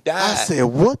 Boss, he died. I said,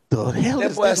 what the hell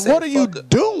is this? What are you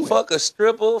doing? Fuck a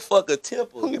stripper, fuck a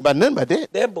tipper. I don't get about nothing about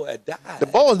that. That boy died. The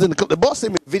boss in the club. The boss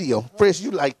sent me a video. Fresh,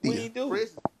 you like this. What he do? Fresh,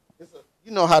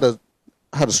 you know how the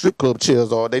strip club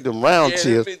chairs are. They them round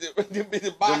chairs. Them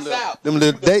bitches box out.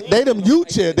 They them U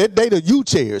chairs. They the U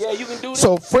chairs. Yeah, you can do that.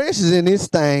 So Fresh is in this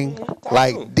thing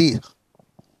like this.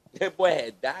 That boy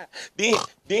had died. Then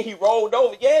he rolled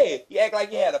over. Yeah, he act like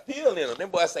he had a pill in him. That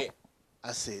boy said,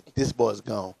 I said, this boy's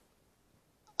gone.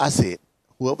 I said,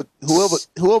 whoever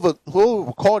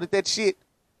recorded that shit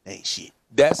ain't shit.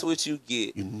 That's what you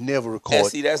get. You never record.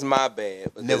 See, that's my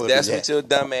bad. Because that's what your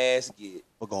dumb ass get.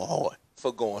 For going hard.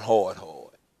 For going hard.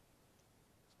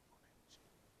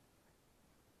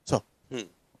 So,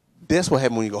 that's what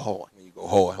happens when you go hard. When you go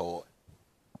hard.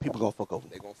 People gonna fuck over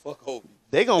you. They gonna fuck over you.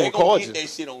 They gonna record you. They gonna get that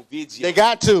shit on video. They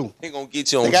got to. They gonna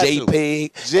get you on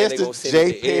JPEG. Just a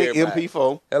JPEG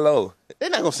MP4. Hello.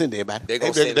 They're not gonna send it to everybody.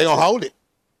 They gonna hold it.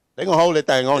 They gonna hold that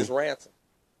thing on you. It's ransom.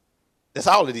 That's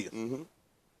all it is. Mm-hmm.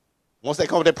 Once they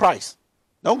come with that price,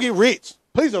 don't get rich.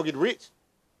 Please don't get rich.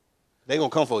 They gonna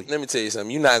come for you. Let me tell you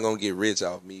something. You're not gonna get rich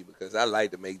off me because I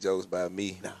like to make jokes about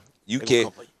me. Nah, you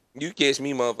catch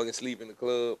me motherfucking sleep in the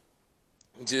club.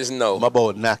 Just know. My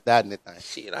boy knocked out in that thing.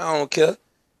 Shit, I don't care.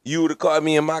 You would have caught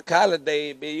me in my collar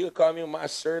days, man. You would have caught me with my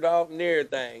shirt off and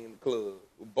everything in the club.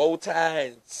 With bow tie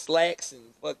and slacks and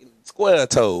fucking square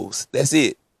toes. That's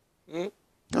it.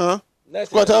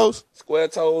 Square toes? Square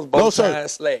toes, bow tie,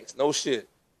 slacks. No shit.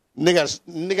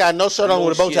 Nigga got no shirt on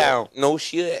with a bow tie on. No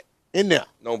shit. In there.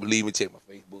 Don't believe me, check my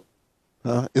Facebook. It's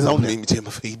on there. Don't believe me, check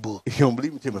my Facebook. If you don't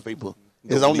believe me, check my Facebook.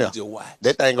 It's on there. Watch.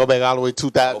 That thing go back all the way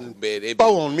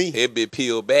 2004 on me. It be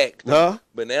peeled back.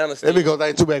 Banana. That be go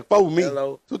back 2004 with me.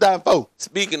 Hello. 2004.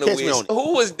 Speaking of which,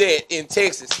 who was that in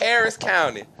Texas? Harris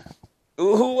County.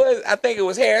 Who was? I think it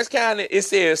was Harris County. It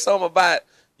said something about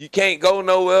you can't go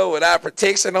nowhere without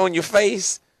protection on your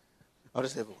face. Oh,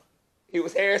 that's everyone. It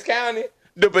was Harris County.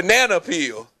 The banana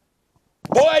peel.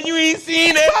 Boy, you ain't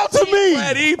seen that. Talk to me.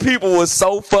 Boy, these people was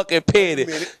so fucking petty.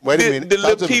 Wait a minute.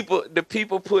 The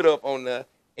people put up on the,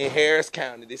 in Harris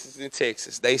County, this is in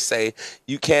Texas, they say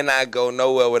you cannot go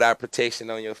nowhere without protection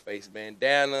on your face.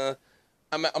 Bandana,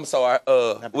 I'm sorry,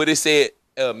 what it said,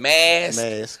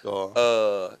 mask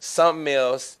or something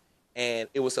else, and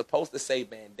it was supposed to say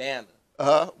bandana.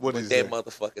 What is that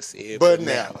motherfucker said?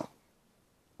 Banana.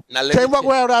 Now, can't walk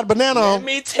around without a banana on. Let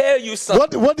me tell you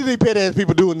something. What do these petty ass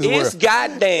people do in this world? It's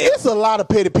goddamn. It's a lot of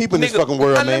petty people in this fucking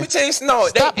world, man. Let me tell you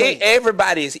something. No,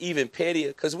 everybody is even pettier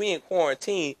because we in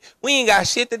quarantine. We ain't got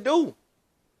shit to do.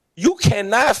 You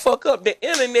cannot fuck up. The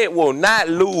internet will not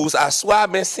lose. I swear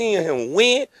I've been seeing him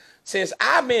win since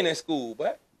I've been in school,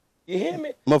 but you hear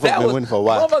me? Motherfucker been winning for a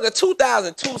while. Motherfucker,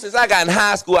 2002, since I got in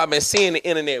high school, I've been seeing the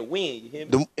internet win. You hear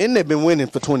me? The internet been winning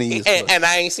for 20 years. And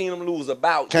I ain't seen them lose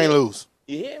about. Can't lose.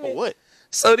 You hear me? For what?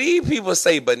 So these people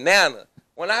say banana.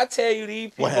 When I tell you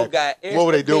these people got extra what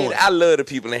were they doing? I love the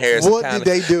people in Harrison County. What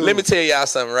did they do? Let me tell y'all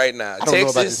something right now. I don't know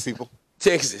about these people.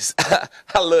 Texas.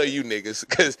 I love you niggas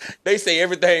because they say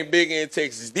everything big in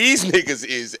Texas. These niggas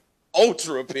is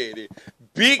ultra petty.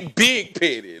 Big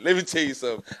petty. Let me tell you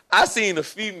something. I seen a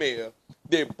female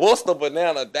that bust a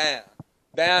banana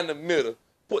down the middle,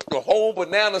 put the whole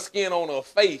banana skin on her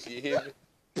face, you hear me?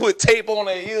 Put tape on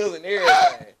her ears and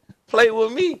everything. Play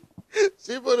with me.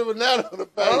 She put a banana on the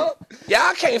face.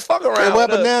 Y'all can't fuck around. They wear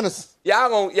bananas. Y'all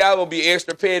gonna be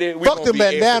extra petty. We fuck them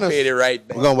bandanas. Extra petty right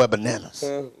now. We're gonna wear bananas.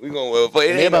 We gonna wear. But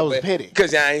everybody was petty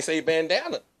because y'all ain't say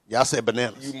bandana. Y'all said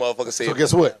bananas. You motherfuckers said. So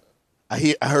guess what?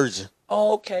 I heard you.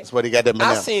 Oh, okay. That's why they got that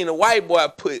banana. I seen a white boy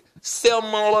put 7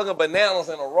 motherfucking bananas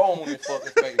in a row on his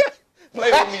fucking face.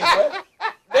 Play with me, boy.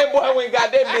 That boy went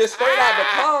got that bitch straight out the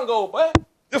Congo, boy.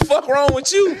 The fuck wrong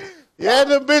with you? Yeah,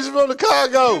 them bitches from the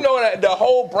Congo. You know that the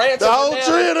whole branch the whole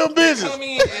tree of them bitches. I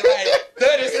mean, like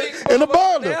 36 in a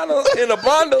bundle. In a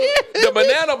bundle. The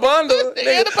banana bundle.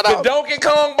 Nigga, the Donkey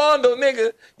Kong bundle,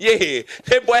 nigga. Yeah.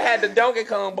 That boy had the Donkey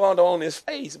Kong bundle on his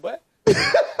face, boy.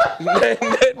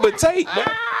 Nothing but tape, boy.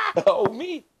 Oh,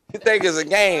 me. You think it's a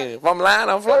game. If I'm lying,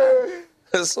 I'm flying.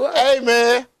 Hey,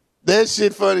 man. That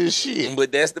shit funny as shit.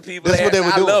 But that's the people that's what they were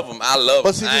doing. I love them. I love them.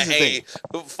 But see, this is the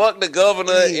thing. Fuck the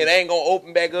governor. It ain't going to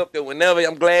open back up. That whenever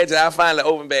I'm glad that I finally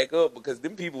open back up because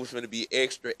them people was going to be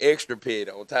extra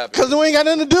petty on top of it. Because we ain't got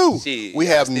nothing to do. Shit, we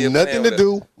have nothing to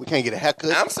do. We can't get a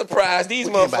haircut. I'm surprised these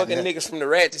motherfucking niggas from the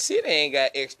Ratchet City ain't got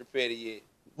extra petty yet.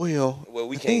 Well,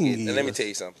 we can't get. And let me tell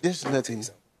you something. There's nothing.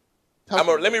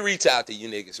 Let me reach out to you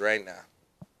niggas right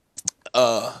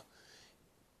now.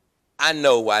 I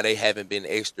know why they haven't been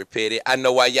extra petty. I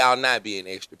know why y'all not being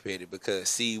extra petty because,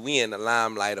 see, we in the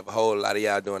limelight of a whole lot of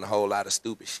y'all doing a whole lot of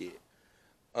stupid shit.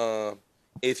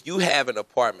 If you have an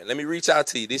apartment, let me reach out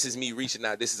to you. This is me reaching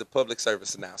out. This is a public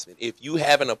service announcement. If you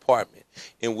have an apartment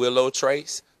in Willow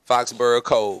Trace, Foxborough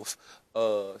Cove,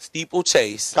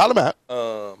 Steeplechase, call them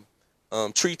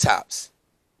out. Treetops,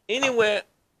 anywhere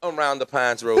around the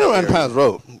Pines Road. Around Pines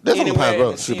Road. That's on the Pines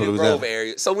Road. Cedar Grove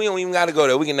area. So we don't even got to go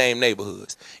there. We can name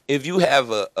neighborhoods. If you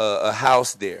have a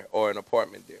house there or an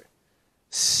apartment there,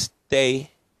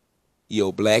 stay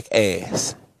your black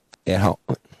ass at home.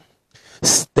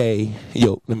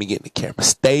 Let me get in the camera.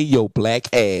 Stay your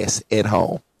black ass at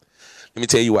home. Let me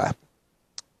tell you why.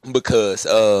 Because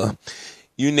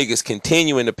you niggas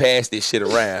continuing to pass this shit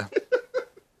around.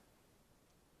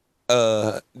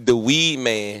 The weed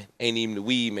man ain't even the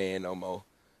weed man no more.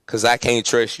 Cause I can't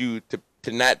trust you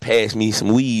to not pass me some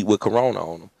weed with Corona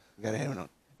on them. You gotta have it on.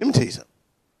 Let me tell you something.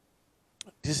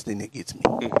 This thing that gets me.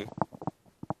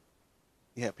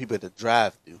 You have people that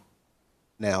drive through.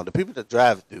 Now the people that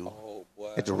drive through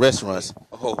at the restaurants.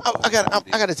 I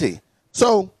gotta tell you.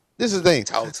 So this is the thing.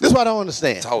 This is what I don't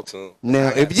understand. Talk to them.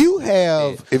 Now if you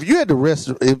at the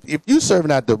restaurant, if you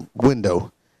serving out the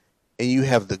window, and you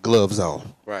have the gloves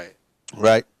on.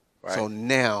 Right. So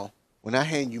now, when I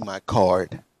hand you my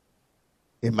card,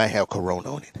 it might have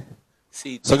Corona on it.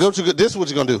 See, so this is what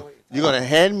you're going to do. You're going to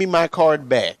hand me my card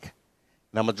back,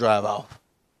 and I'm going to drive off.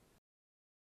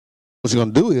 What you're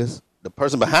going to do is, the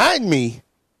person behind me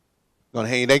going to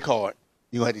hand you their card.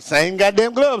 You're going to have the same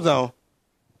goddamn gloves on,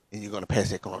 and you're going to pass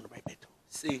that Corona right back to them.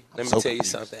 See, let me tell you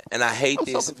something. And I hate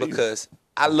this because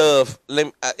I love,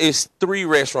 it's 3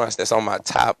 restaurants that's on my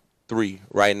top 3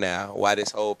 right now while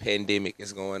this whole pandemic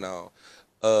is going on.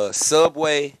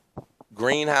 Subway,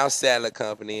 Greenhouse Salad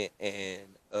Company, and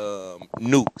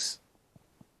Nukes.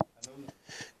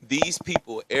 These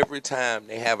people, every time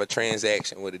they have a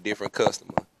transaction with a different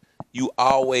customer, you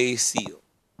always see them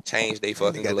change their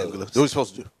fucking gloves. What are you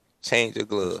supposed to do? Change your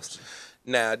gloves.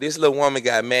 Now, this little woman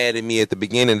got mad at me at the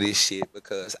beginning of this shit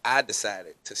because I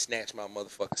decided to snatch my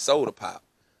motherfucking soda pop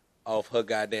off her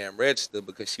goddamn register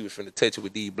because she was finna touch it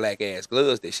with these black ass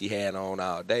gloves that she had on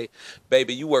all day.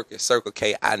 Baby, you work at Circle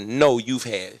K. I know you've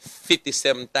had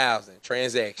 57,000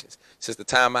 transactions since the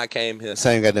time I came here.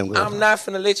 Same goddamn gloves. I'm not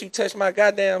finna let you touch my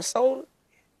goddamn soda.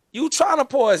 You trying to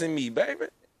poison me, baby.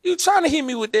 You trying to hit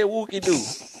me with that wookie doo.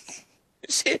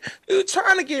 Shit, you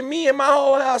trying to get me and my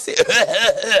whole house here.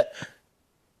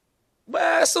 But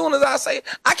as soon as I say,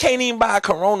 I can't even buy a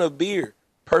Corona beer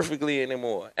perfectly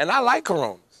anymore. And I like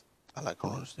Coronas. I like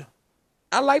Corona still.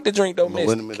 I like to drink domestic.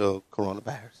 I'm in the middle of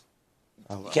coronavirus.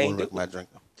 I can't do my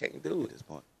drink them. Can't do it At this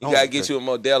point. You gotta get you a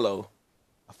Modelo.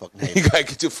 I fucking hate You gotta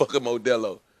get you a fucking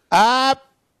Modelo.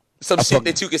 Some I shit fucking-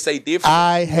 that you can say different.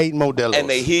 I hate Modelo's. And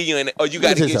they hear you, and or you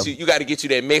Let gotta me tell get you you gotta get you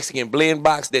that Mexican blend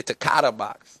box, that Takata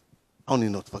box. I don't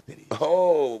even know what the fuck that is.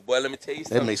 Oh boy, let me tell you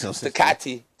something. That makes no sense.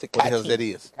 Tecate. What the hell that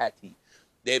is? Tecate.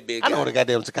 That big. I know what a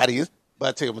goddamn Tecate is, but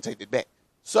I tell you I'm gonna take that back.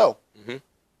 So,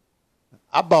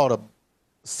 I bought a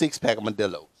 6-pack of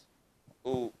Modelo's.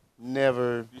 Ooh,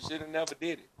 Never. you should have never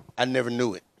did it. I never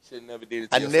knew it. Should have never did it.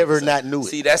 I to your never fucking not self. knew it.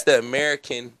 See, that's the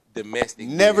American domestic.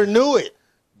 Never beer. knew it.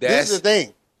 This That's is the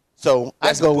thing. So I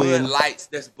That's go Bud in. Lights.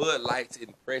 That's Bud Light's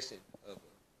impression of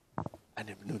I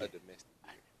never knew a that. domestic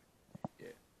beer.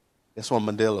 Yeah, That's what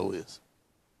Modelo is.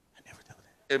 I never knew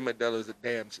that. and Modelo's a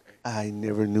damn shame. I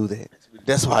never knew that.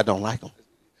 That's why I don't like them.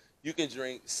 You can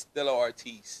drink Stella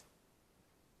Artois.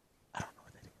 I don't know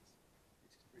what that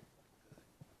is.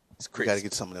 It's We crisp. got to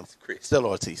get some of them. It's crisp. Stella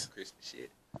Ortiz. Crispy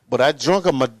shit. But I drunk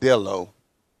a Modelo.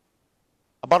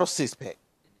 I bought a 6-pack.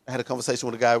 I had a conversation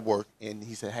with a guy at work, and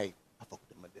he said, "Hey, I fuck with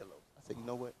the Modelo." I said, "You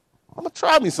know what? I'm gonna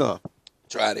try me some.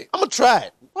 Tried it. I'm gonna try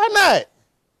it. Why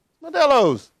not?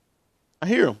 Modelo's." I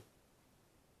hear him.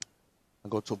 I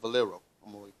go to Valero. I'm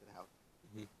on my way to the house.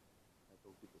 I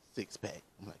go get the 6-pack.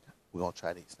 I'm like, we're gonna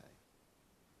try these things.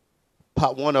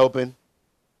 Pop one open.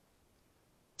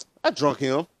 I drunk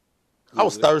him. I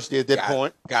was thirsty at that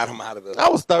point. Got him out of the. I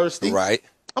was thirsty. Right.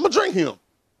 I'm gonna drink him.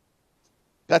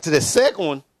 Got to the second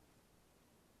one.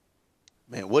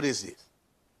 Man, what is this?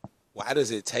 Why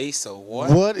does it taste so what?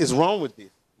 What is wrong with this?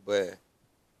 But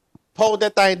Pulled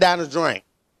that thing down the drain.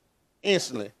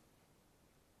 Instantly.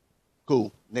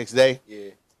 Cool. Next day,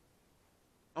 yeah,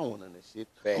 I don't want none of this shit.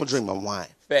 Facts. I'm gonna drink my wine.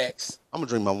 facts. I'm gonna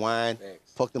drink my wine.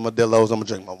 Facts. Fuck the Modelo's. I'm gonna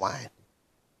drink my wine.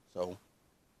 So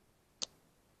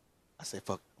I say,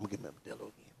 fuck. I'm gonna give me a Modelo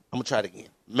again. I'm gonna try it again.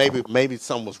 Maybe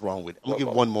something was wrong with it. I'm gonna give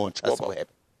it one more and try to see what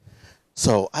happens.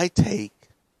 So I take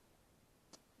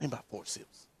maybe about 4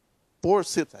 sips. 4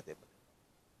 sips out there.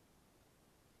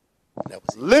 That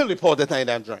was it. Literally poured that thing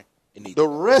down the drain. It needs The to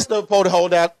go. rest of it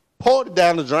poured it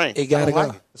down the drain. It gotta I don't go.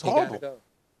 like it. It's It gotta horrible. go.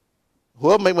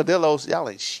 Whoever make Modelo's, y'all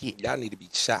ain't shit. Y'all need to be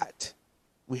shot.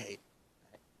 We hate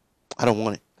it. I don't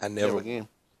want it. I never. again.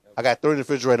 I got 3 in the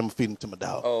refrigerator. I'm gonna feed them to my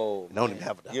dog. Oh, And I don't man. even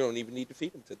have a dog. You don't even need to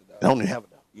feed them to the dog. I don't even have a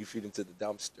dog. You feed them to the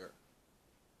dumpster.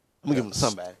 I'm gonna give them to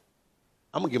somebody.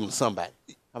 I'm gonna give them to somebody.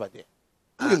 How about that?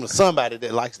 I'm gonna give them to somebody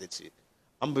that likes that shit.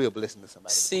 I'm gonna be a blessing to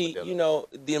somebody. See, you know,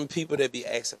 them people that be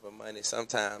asking for money,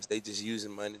 sometimes they just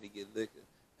using money to get liquor.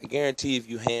 I guarantee if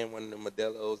you hand one of them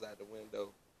Modelo's out the window,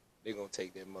 they gonna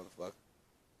take that motherfucker,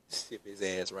 sip his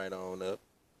ass right on up,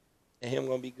 and him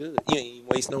gonna be good. You ain't even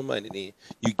waste no money then.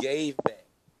 You gave back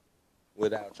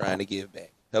without trying to give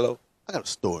back. Hello? I got a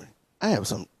story. I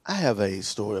have a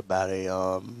story about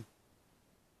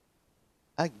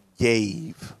I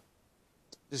gave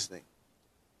this thing.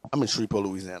 I'm in Shreveport,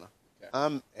 Louisiana. Okay.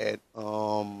 I'm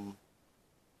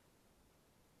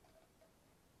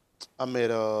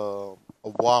at a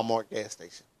Walmart gas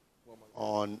station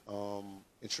on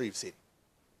in Shreve City.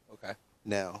 Okay.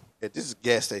 Now, at this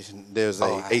gas station, there's a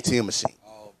Oh, ATM machine.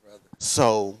 Oh, brother.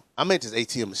 So I'm at this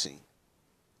ATM machine,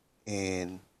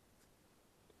 and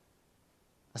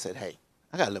I said, "Hey,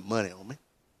 I got a little money on me.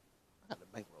 I got a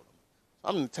little bankroll on me. So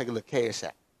I'm gonna take a little cash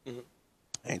out. Mhm.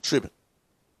 I ain't tripping.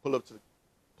 Pull up to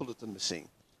the machine.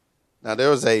 Now there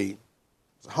was a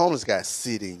homeless guy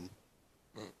sitting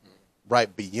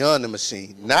right beyond the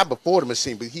machine, not before the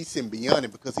machine, but he's sitting beyond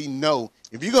it because he know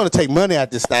if you're gonna take money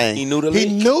out this thing, He knew the He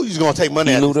lick. knew he was gonna take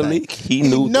money He out knew this the thing. lick. He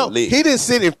knew the lick. He didn't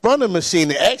sit in front of the machine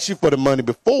and ask you for the money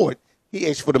before it. He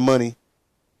asked for the money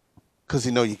because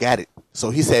he know you got it. So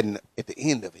he said at the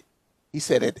end of it. He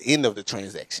said at the end of the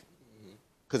transaction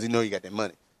because he know you got that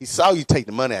money. He saw you take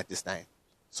the money out this thing,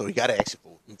 so he got to ask you for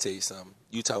it. Let me tell you something.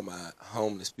 You talking about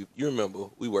homeless people. You remember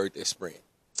we worked at Sprint.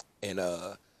 And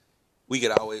we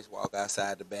could always walk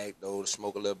outside the back door to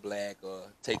smoke a little black or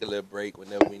take a little break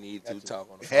whenever we needed to talk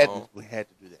on the phone. We had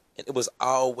to do that. And it was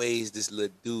always this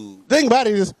little dude. Thing about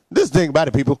it is, this thing about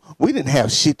it, people, we didn't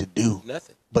have shit to do,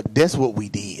 Nothing. but that's what we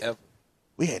did. Ever.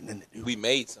 We had nothing to do. We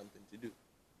made something to do.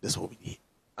 That's what we did.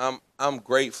 I'm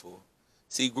grateful.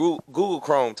 See, Google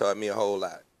Chrome taught me a whole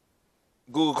lot.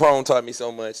 Google Chrome taught me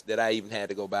so much that I even had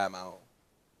to go buy my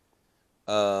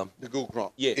own. The Google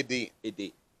Chrome. Yeah, It did. It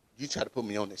did. You tried to put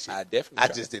me on that shit. I definitely. I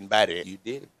just didn't buy that. You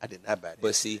didn't. I did not buy that.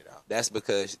 But see, that's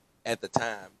because at the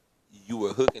time you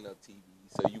were hooking up TVs,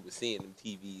 so you were seeing them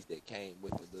TVs that came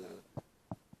with the.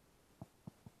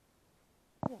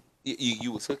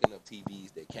 You was hooking up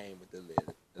TVs that came with the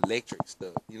electric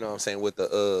stuff. You know what I'm saying? With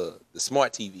the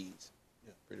smart TVs.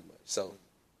 Yeah, pretty much. So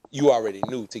you already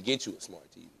knew to get you a smart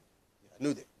TV. Yeah, I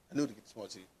knew that. I knew to get the smart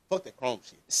TV. Fuck that Chrome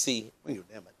shit. See, when you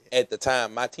damn about that. At the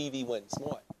time, my TV wasn't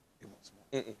smart. It wasn't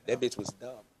smart. That bitch was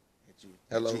dumb.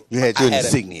 Hello. You had your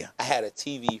insignia. I had a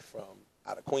TV from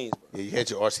out of Queensboro. Yeah, you had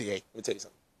your RCA. Let me tell you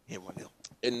something. You had one of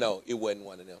them. No, it wasn't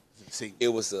one of them. It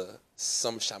was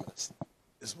some shamanist.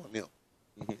 It's one of them.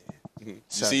 Mm-hmm. Mm-hmm. You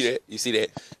see that? You see that?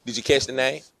 Did you catch the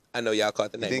name? I know y'all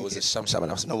caught the name. It was a some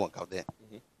shamanist. No one caught that.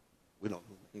 Mm-hmm. We don't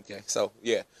know. Okay, so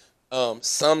yeah,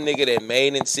 some nigga that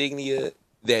made insignia,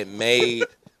 that made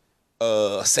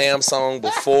Samsung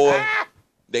before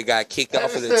they got kicked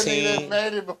off of the team.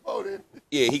 Made it before then.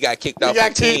 Yeah, he got kicked off. He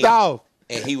got kicked off.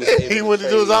 And he was he went to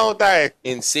do his own thing.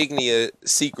 Insignia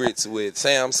secrets with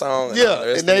Samsung.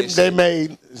 And they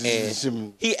made.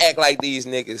 And he act like these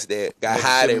niggas that got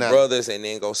hired at Brothers and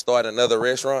then go start another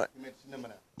restaurant.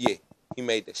 Yeah, he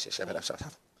made that shit.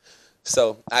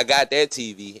 So I got that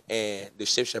TV and the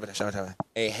shit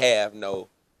ain't have no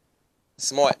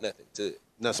smart nothing to it.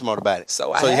 Nothing smart about it.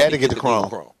 So you had to get the Chrome.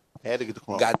 Had to get the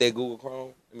Chrome. Got that Google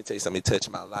Chrome. Let me tell you something. It touched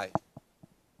my life.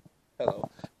 Hello.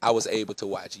 I was able to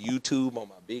watch YouTube on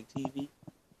my big TV.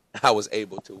 I was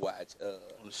able to watch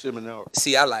on the Semien.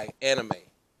 See, I like anime.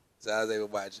 So I was able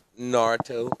to watch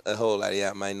Naruto. A whole lot of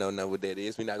y'all might know what that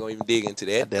is. We're not gonna even dig into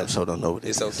that. I damn sure don't know what it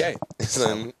is. It's okay.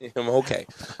 I'm okay.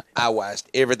 I watched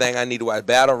everything I need to watch.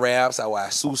 Battle raps. I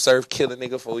watched Sue Surf kill a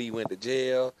nigga before he went to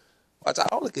jail. Watch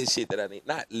all the good shit that I need.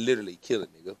 Not literally kill a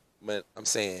nigga, but I'm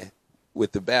saying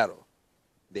with the battle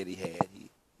that he had,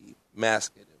 he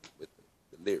massacred him with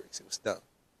the lyrics. It was dumb.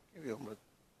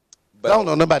 But I don't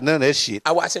know nothing about none of that shit.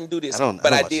 I watched him do this,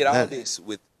 but I did all this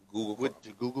with Google Chrome. With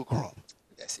the Google Chrome.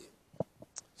 That's it.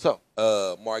 So,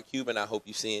 Mark Cuban, I hope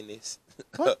you seeing this.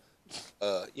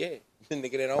 Yeah, the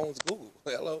nigga that owns Google.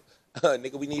 Hello,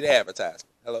 nigga, we need advertisement.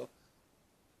 Hello.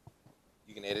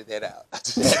 You can edit that out.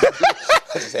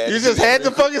 You just had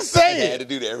to fucking say it. I had to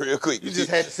do that real quick. You just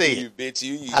had to say it. You bitch,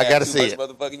 you I gotta say it.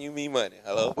 Motherfucking you mean money.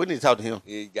 Hello. We need to talk to him.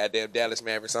 Yeah, goddamn Dallas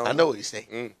Mavericks on. I know what he say.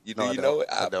 You know it?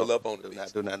 I'll pull up on it. I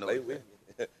do not know. I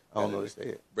don't know what he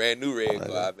said. Brand new red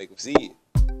car. I make him see it.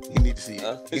 He need to see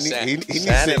it. He needs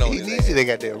to see that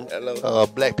goddamn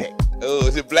black pack. Oh,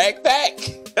 is it black pack?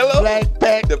 Hello. Black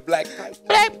pack. The black pack.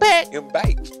 Black pack. And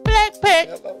bike. Black pack.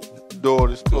 Hello. Door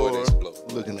to store.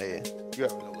 Looking at it. You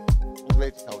already know what. I'm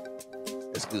glad you told it.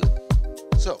 That's good.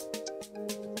 So,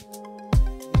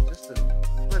 just to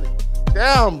run it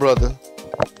down, brother.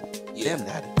 Yeah. Damn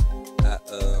that.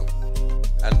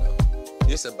 I know.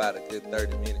 It's about a good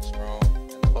 30 minutes strong.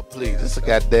 Oh, please. This is a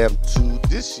goddamn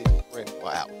this shit is ready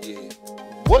for out. Yeah.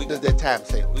 What does that time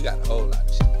say? We got a whole lot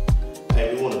of shit.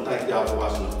 Hey, we want to thank y'all for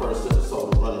watching the first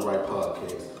episode of Run the Right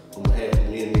podcast. On behalf of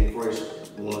me and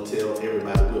NickFresh, we want to tell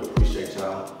everybody we appreciate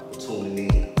y'all for tuning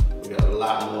in. We got a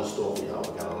lot more in store for y'all.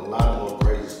 We got a lot more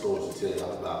crazy stories to tell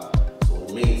y'all about. So in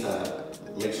the meantime,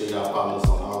 make sure y'all follow us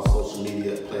on all social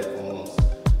media platforms.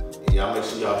 And y'all make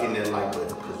sure y'all hitting that like button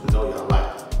because we know y'all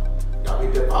like it. Y'all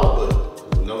hit that follow button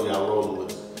because we know y'all rolling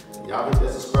with us. And y'all hit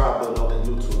that subscribe button on that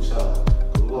YouTube channel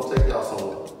because we're going to take y'all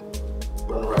somewhere.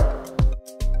 Run the Right.